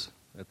ways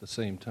at the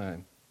same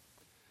time.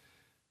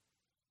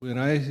 When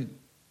I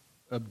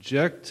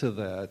object to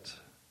that,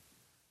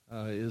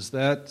 is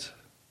that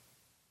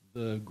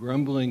the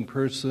grumbling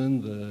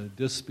person, the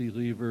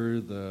disbeliever,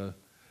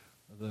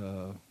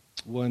 the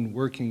one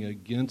working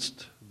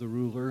against the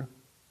ruler?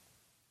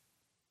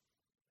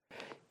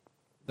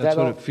 That's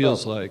what it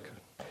feels like.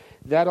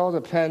 That all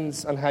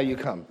depends on how you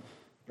come,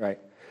 right?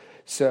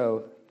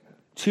 So,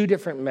 two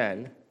different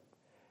men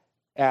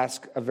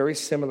ask a very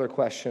similar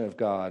question of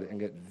God and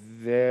get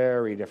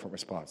very different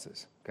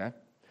responses, okay?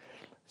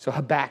 So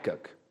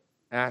Habakkuk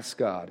asks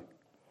God,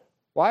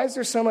 why is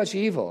there so much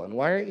evil, and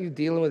why aren't you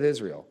dealing with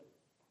Israel?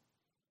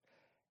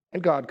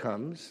 And God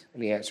comes,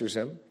 and he answers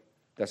him,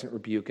 doesn't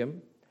rebuke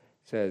him,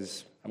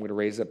 says, I'm going to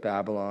raise up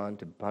Babylon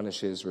to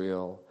punish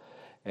Israel,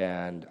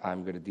 and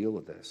I'm going to deal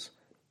with this.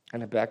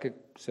 And Habakkuk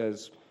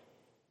says,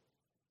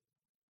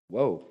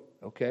 whoa,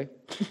 okay.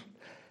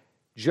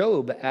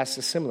 Job asks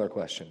a similar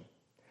question.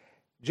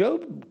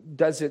 Job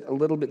does it a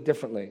little bit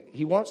differently.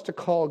 He wants to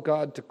call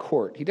God to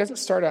court. He doesn't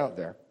start out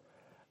there.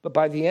 But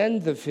by the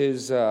end of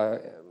his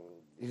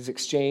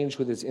exchange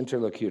with his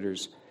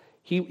interlocutors,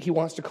 he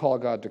wants to call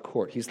God to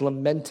court. He's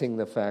lamenting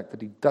the fact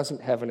that he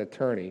doesn't have an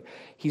attorney.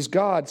 He's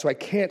God, so I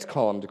can't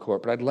call him to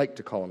court, but I'd like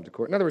to call him to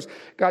court. In other words,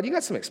 God, you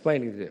got some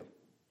explaining to do.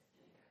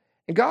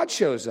 And God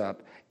shows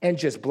up and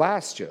just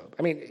blasts Job.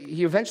 I mean,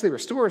 he eventually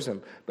restores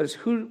him, but it's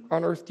who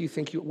on earth do you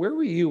think where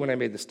were you when I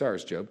made the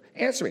stars, Job?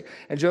 Answer me.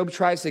 And Job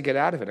tries to get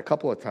out of it a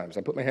couple of times.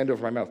 I put my hand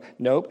over my mouth.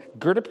 Nope.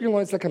 Gird up your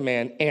loins like a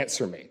man.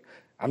 Answer me.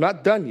 I'm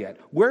not done yet.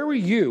 Where were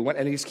you when,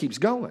 and he just keeps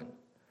going.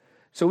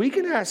 So we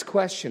can ask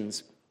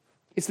questions.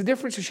 It's the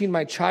difference between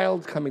my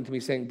child coming to me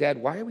saying, Dad,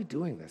 why are we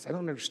doing this? I don't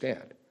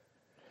understand.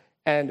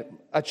 And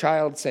a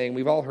child saying,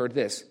 we've all heard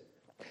this.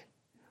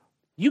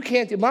 You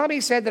can't do,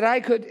 Mommy said that I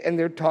could, and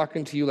they're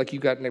talking to you like you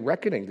got a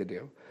reckoning to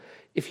do.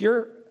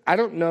 I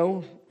don't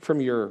know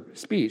from your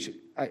speech,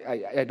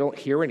 I don't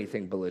hear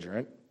anything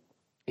belligerent.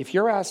 If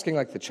you're asking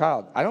like the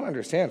child, I don't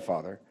understand,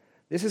 Father,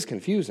 this is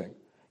confusing.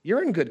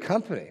 You're in good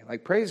company.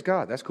 Like, praise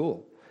God, that's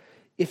cool.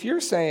 If you're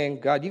saying,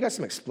 God, you got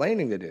some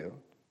explaining to do,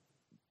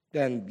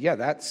 then yeah,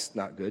 that's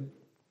not good.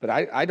 But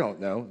I don't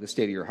know the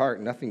state of your heart.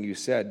 Nothing you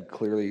said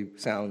clearly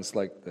sounds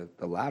like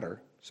the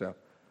latter. So,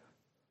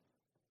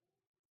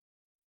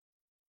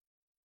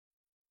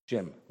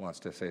 Jim wants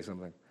to say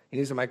something. He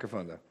needs a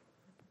microphone, though.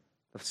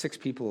 The 6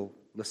 people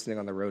listening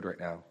on the road right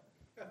now.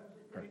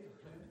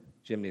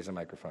 Jim needs a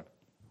microphone.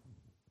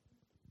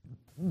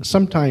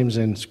 Sometimes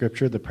in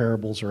Scripture, the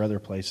parables or other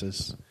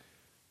places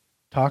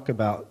talk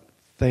about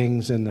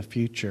things in the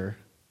future,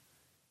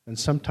 and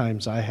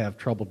sometimes I have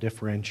trouble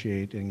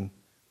differentiating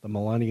the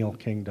millennial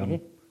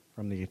kingdom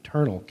from the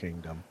eternal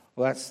kingdom.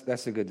 Well,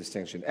 that's a good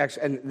distinction.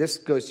 Actually, and this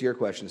goes to your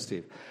question,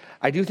 Steve.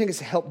 I do think it's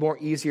helped more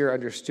easier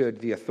understood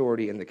the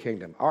authority in the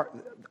kingdom.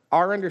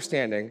 Our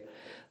understanding,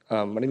 what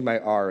I mean by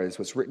R is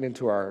what's written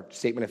into our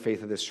statement of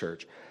faith of this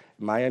church.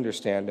 My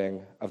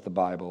understanding of the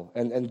Bible,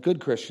 and good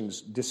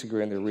Christians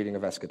disagree on their reading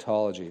of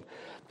eschatology.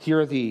 Here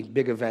are the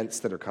big events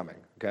that are coming,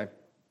 okay?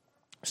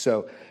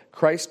 So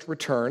Christ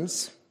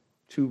returns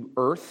to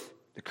earth,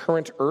 the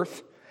current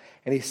earth,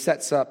 and he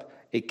sets up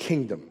a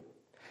kingdom.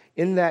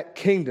 In that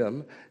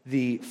kingdom,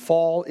 the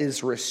fall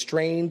is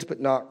restrained but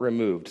not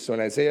removed. So in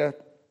Isaiah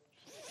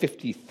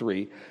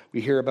 53,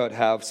 we hear about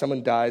how if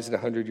someone dies at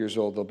 100 years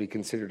old, they'll be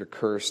considered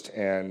accursed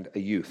and a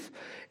youth.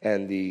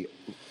 And the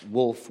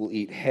wolf will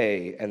eat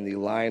hay, and the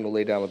lion will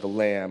lay down with the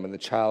lamb, and the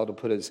child will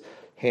put his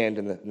hand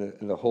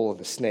in the hole of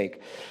the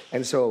snake.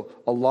 And so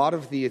a lot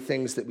of the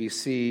things that we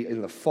see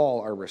in the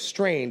fall are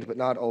restrained, but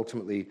not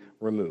ultimately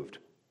removed.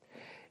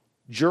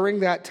 During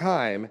that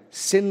time,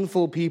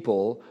 sinful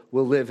people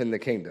will live in the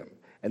kingdom,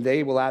 and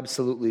they will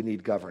absolutely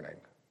need governing,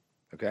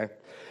 okay?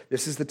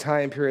 This is the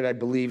time period I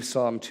believe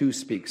Psalm 2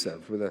 speaks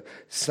of, where the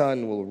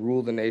Son will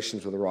rule the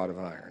nations with a rod of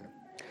iron.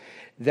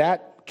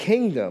 That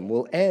kingdom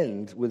will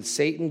end with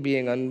Satan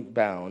being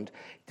unbound,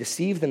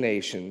 deceive the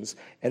nations,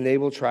 and they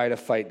will try to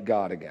fight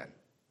God again.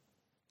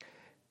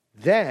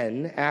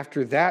 Then,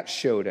 after that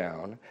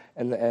showdown,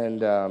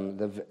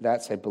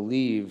 that's, I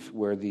believe,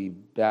 where the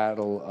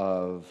battle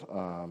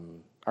of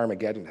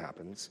Armageddon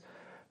happens,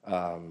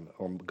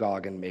 or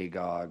Gog and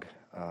Magog.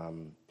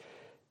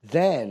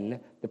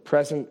 Then the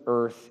present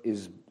earth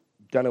is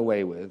done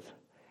away with,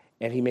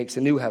 and he makes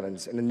a new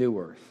heavens and a new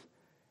earth.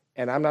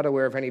 And I'm not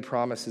aware of any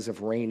promises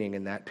of reigning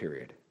in that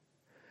period.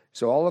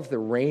 So all of the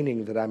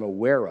reigning that I'm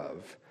aware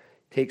of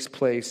takes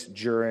place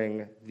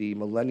during the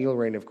millennial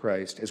reign of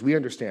Christ, as we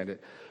understand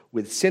it,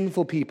 with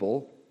sinful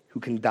people who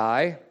can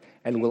die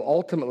and will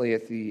ultimately,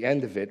 at the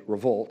end of it,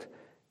 revolt,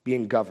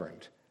 being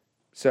governed.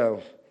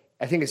 So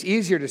I think it's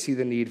easier to see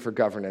the need for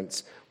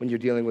governance when you're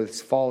dealing with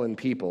fallen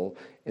people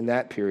in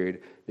that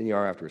period than you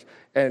are afterwards.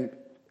 And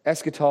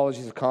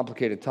eschatology is a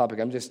complicated topic.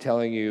 I'm just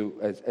telling you,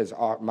 as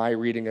my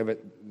reading of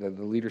it, the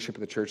leadership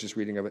of the church's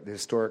reading of it, the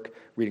historic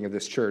reading of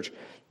this church,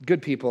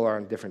 good people are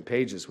on different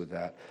pages with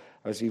that.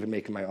 I was even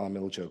making my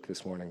Mill joke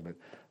this morning, but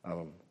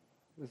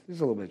there's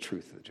a little bit of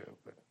truth to the joke,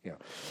 but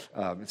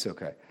it's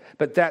okay.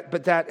 But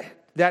that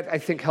I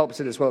think helps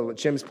it as well. What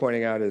Jim's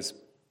pointing out is,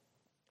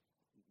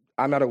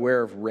 I'm not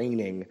aware of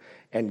reigning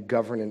and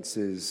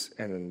governances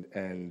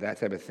and that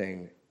type of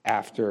thing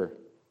after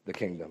the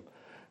kingdom.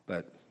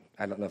 But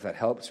I don't know if that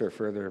helps or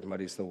further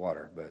muddies the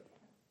water, but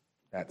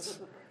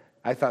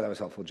I thought that was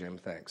helpful, Jim.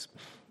 Thanks.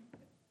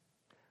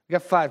 We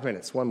got 5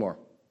 minutes. One more.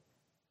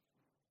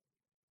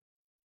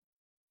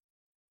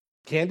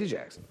 Candy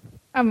Jackson.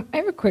 I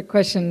have a quick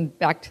question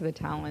back to the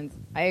talents.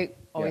 I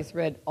always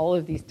read all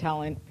of these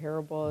talent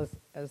parables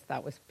as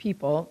that was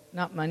people,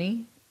 not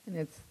money, and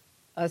it's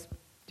us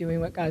doing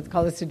what God's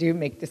called us to do,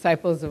 make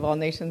disciples of all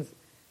nations.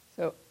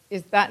 So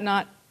is that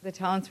not the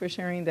talents we're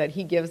sharing that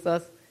he gives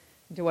us?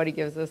 To what he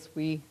gives us,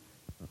 we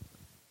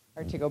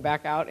are to go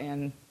back out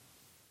and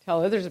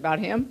tell others about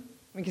him?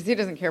 Because he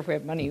doesn't care if we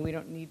have money. We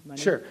don't need money.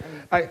 Sure.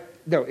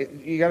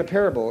 You got a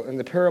parable, and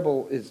the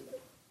parable is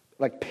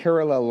like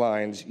parallel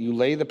lines. You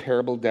lay the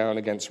parable down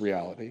against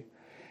reality,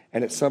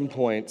 and at some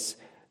points,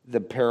 the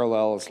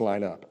parallels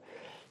line up.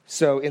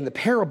 So in the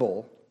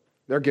parable,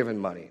 they're given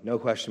money, no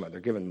question about it.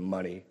 They're given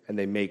money, and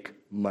they make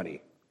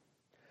money.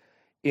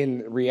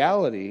 In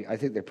reality, I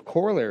think the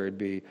corollary would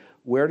be,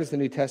 where does the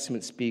New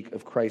Testament speak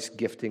of Christ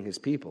gifting his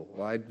people?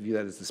 Well, I view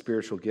that as the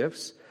spiritual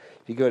gifts.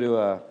 If you go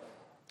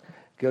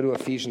to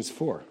Ephesians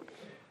 4. I think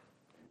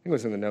it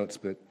was in the notes,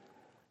 but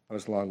I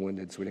was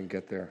long-winded, so we didn't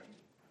get there.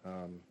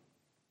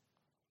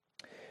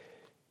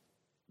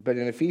 But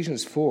in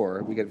Ephesians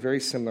 4, we get very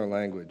similar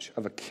language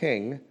of a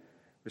king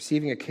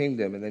receiving a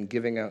kingdom and then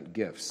giving out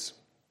gifts,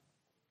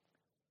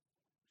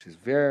 which is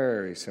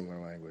very similar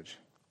language.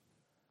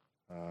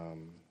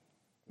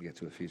 We get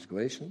to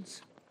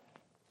Galatians.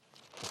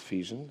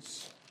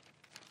 Ephesians.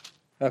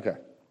 Okay.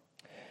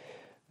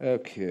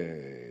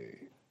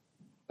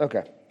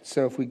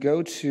 So if we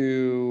go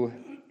to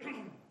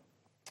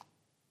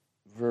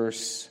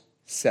verse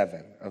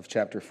 7 of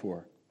chapter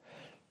 4.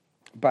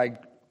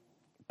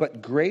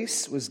 But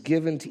grace was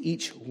given to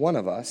each one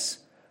of us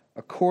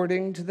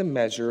according to the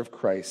measure of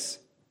Christ's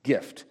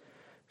gift.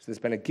 So there's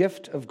been a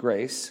gift of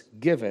grace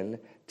given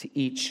to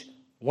each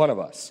one of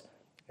us.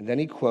 And then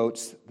he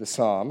quotes the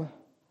Psalm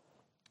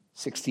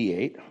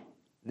 68.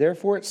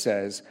 Therefore it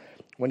says,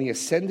 when he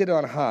ascended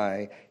on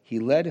high, he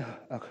led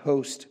a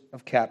host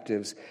of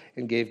captives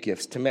and gave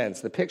gifts to men.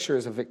 So the picture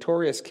is a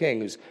victorious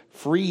king who's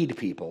freed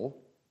people.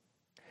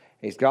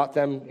 He's got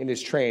them in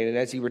his train, and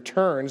as he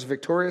returns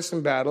victorious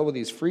in battle with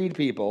these freed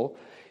people,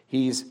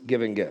 he's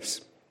giving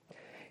gifts.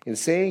 In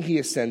saying he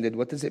ascended,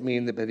 what does it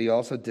mean that he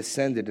also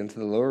descended into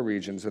the lower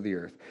regions of the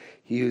earth?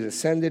 He who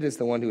ascended is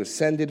the one who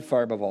ascended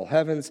far above all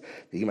heavens,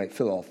 that he might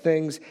fill all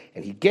things.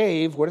 And he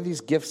gave, what are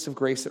these gifts of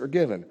grace that were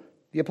given?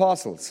 The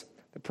apostles,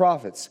 the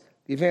prophets,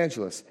 the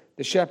evangelists,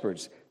 the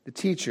shepherds, the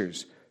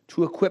teachers,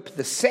 to equip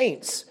the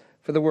saints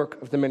for the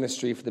work of the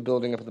ministry, for the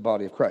building up of the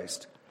body of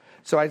Christ.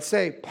 So I'd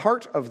say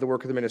part of the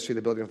work of the ministry,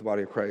 the building of the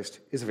body of Christ,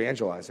 is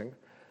evangelizing.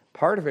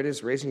 Part of it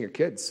is raising your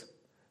kids.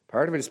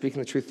 Part of it is speaking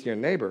the truth to your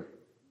neighbor.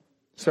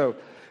 So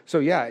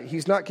yeah,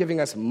 he's not giving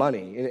us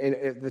money.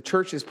 In the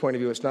church's point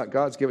of view, it's not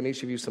God's given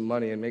each of you some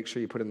money and make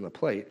sure you put it in the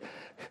plate.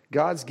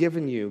 God's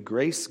given you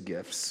grace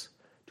gifts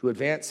to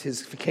advance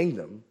his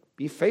kingdom.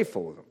 Be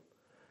faithful with them.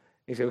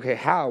 You say, okay,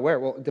 how, where?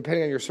 Well,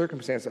 depending on your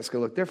circumstance, that's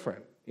going to look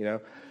different.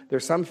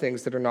 There's some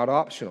things that are not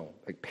optional,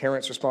 like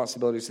parents'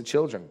 responsibilities to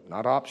children,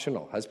 not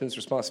optional. Husbands'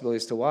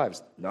 responsibilities to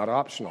wives, not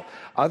optional.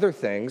 Other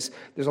things,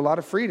 there's a lot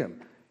of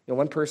freedom.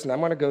 One person, I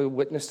want to go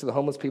witness to the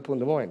homeless people in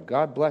Des Moines.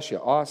 God bless you,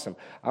 awesome.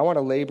 I want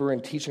to labor in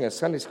teaching a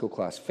Sunday school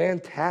class,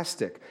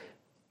 fantastic.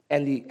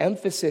 And the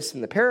emphasis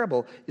in the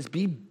parable is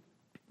be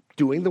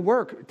doing the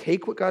work.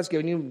 Take what God's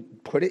given you,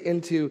 put it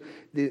into,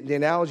 the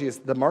analogy is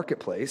the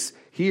marketplace.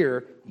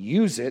 Here,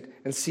 use it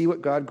and see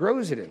what God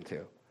grows it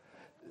into.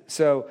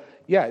 So,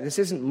 yeah, this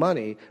isn't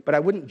money, but I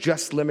wouldn't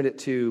just limit it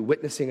to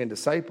witnessing and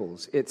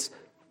disciples. It's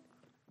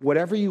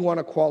whatever you want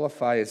to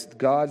qualify as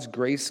God's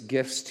grace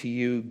gifts to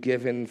you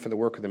given for the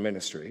work of the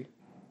ministry,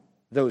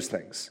 those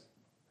things.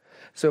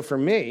 So for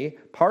me,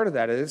 part of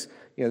that is,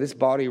 this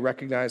body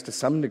recognized to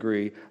some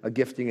degree a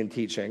gifting and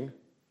teaching.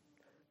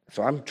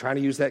 So I'm trying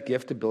to use that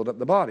gift to build up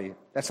the body.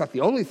 That's not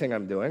the only thing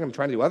I'm doing. I'm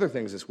trying to do other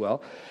things as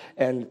well.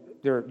 And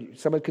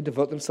someone could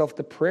devote themselves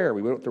to prayer.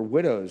 We went with the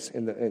widows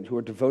who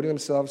are devoting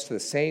themselves to the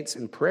saints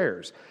in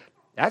prayers.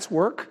 That's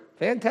work.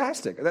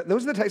 Fantastic.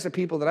 Those are the types of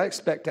people that I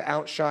expect to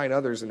outshine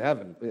others in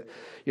heaven.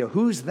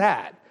 Who's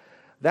that?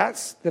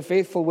 That's the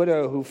faithful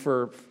widow who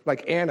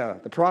like Anna,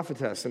 the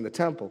prophetess in the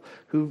temple,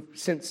 who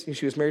since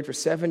she was married for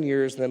 7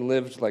 years and then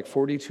lived like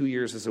 42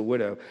 years as a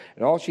widow,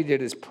 and all she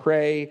did is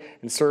pray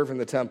and serve in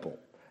the temple.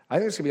 I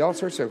think there's going to be all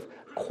sorts of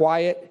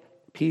quiet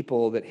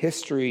people that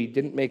history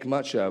didn't make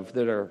much of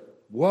that are,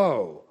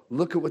 whoa,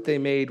 look at what they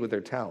made with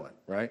their talent,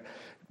 right?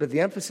 But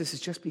the emphasis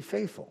is just be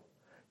faithful.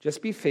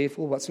 Just be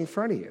faithful what's in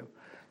front of you.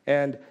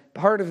 And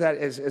part of that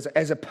is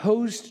as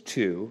opposed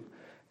to,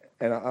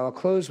 and I'll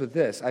close with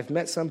this, I've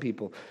met some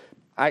people,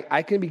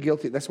 I can be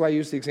guilty, that's why I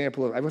used the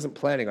example of, I wasn't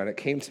planning on it,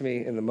 came to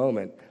me in the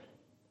moment,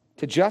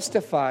 to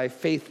justify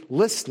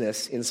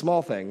faithlessness in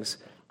small things,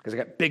 because I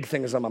got big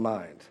things on my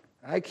mind.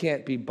 I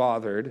can't be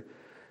bothered.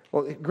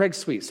 Well, Greg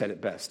Sweet said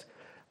it best.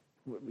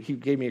 He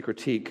gave me a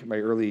critique my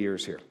early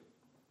years here.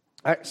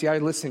 I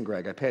listen,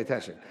 Greg, I pay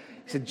attention.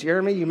 He said,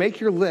 Jeremy, you make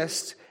your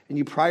list and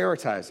you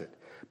prioritize it.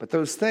 But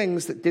those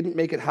things that didn't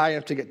make it high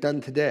enough to get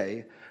done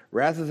today,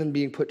 rather than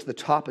being put to the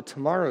top of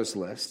tomorrow's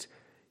list,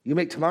 you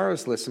make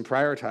tomorrow's list and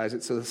prioritize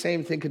it so the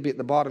same thing could be at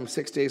the bottom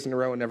 6 days in a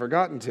row and never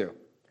gotten to.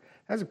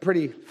 That's a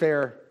pretty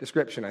fair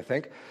description, I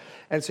think.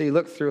 And so you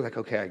look through like,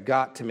 okay, I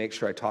got to make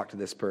sure I talk to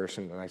this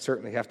person, and I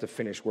certainly have to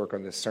finish work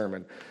on this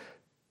sermon.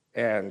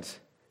 And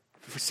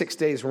for 6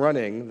 days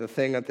running, the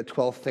thing at the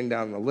 12th thing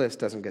down the list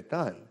doesn't get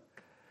done.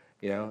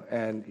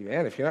 And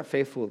man, if you're not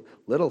faithful with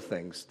little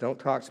things, don't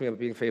talk to me about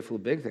being faithful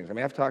with big things. I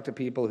mean, I've talked to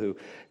people who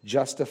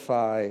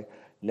justify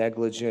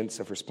negligence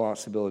of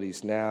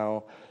responsibilities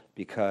now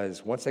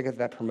because once I get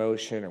that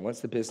promotion or once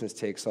the business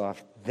takes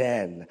off,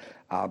 then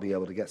I'll be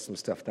able to get some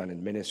stuff done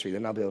in ministry.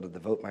 Then I'll be able to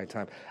devote my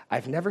time.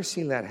 I've never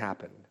seen that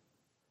happen.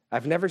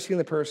 I've never seen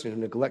the person who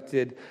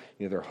neglected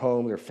their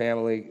home, their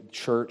family,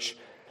 church,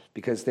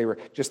 because they were,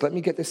 just let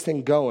me get this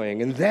thing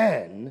going, and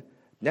then,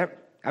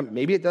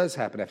 maybe it does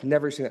happen. I've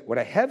never seen that. What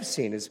I have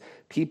seen is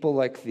people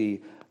like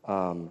the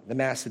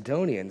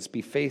Macedonians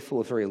be faithful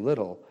with very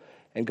little,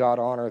 and God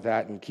honor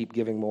that and keep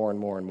giving more and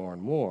more and more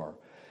and more.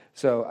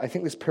 So I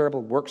think this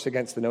parable works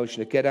against the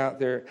notion to get out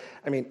there.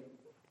 I mean,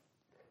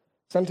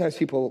 sometimes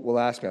people will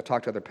ask me, I'll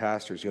talk to other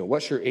pastors,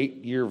 what's your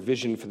 8-year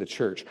vision for the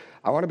church?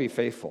 I want to be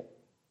faithful.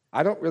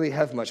 I don't really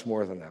have much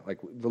more than that. Like,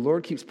 the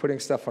Lord keeps putting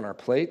stuff on our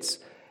plates,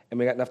 and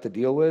we got enough to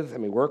deal with,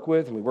 and we work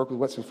with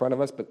what's in front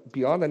of us. But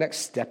beyond the next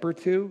step or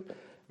two,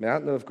 mean, I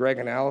don't know if Greg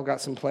and Al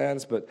got some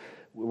plans, but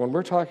when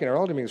we're talking our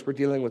elder meetings, we're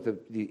dealing with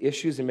the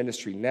issues in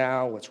ministry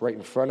now, what's right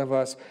in front of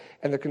us.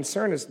 And the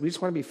concern is we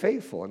just want to be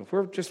faithful. And if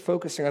we're just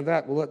focusing on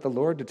that, we'll let the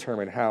Lord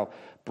determine how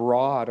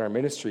broad our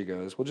ministry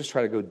goes. We'll just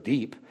try to go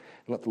deep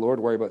and let the Lord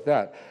worry about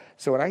that.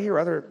 So when I hear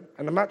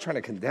and I'm not trying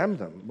to condemn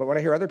them, but when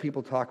I hear other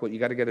people talk about you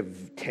got to get a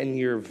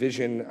 10-year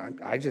vision,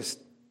 I just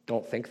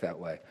don't think that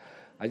way.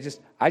 I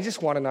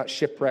just want to not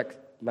shipwreck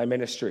my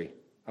ministry.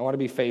 I want to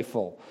be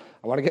faithful.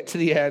 I want to get to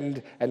the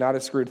end and not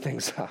have screwed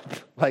things up.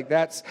 Like,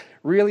 that's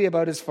really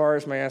about as far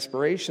as my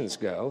aspirations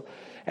go.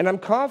 And I'm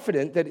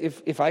confident that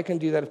if I can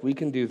do that, if we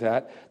can do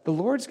that, the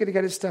Lord's going to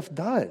get his stuff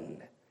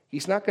done.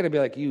 He's not going to be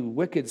like, you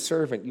wicked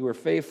servant, you were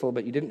faithful,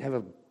 but you didn't have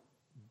a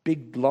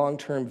big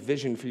long-term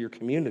vision for your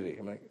community.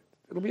 I'm like,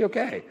 it'll be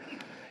okay.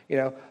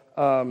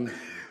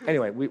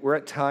 Anyway, we're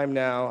at time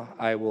now.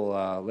 I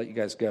will let you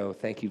guys go.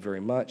 Thank you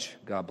very much.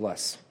 God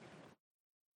bless.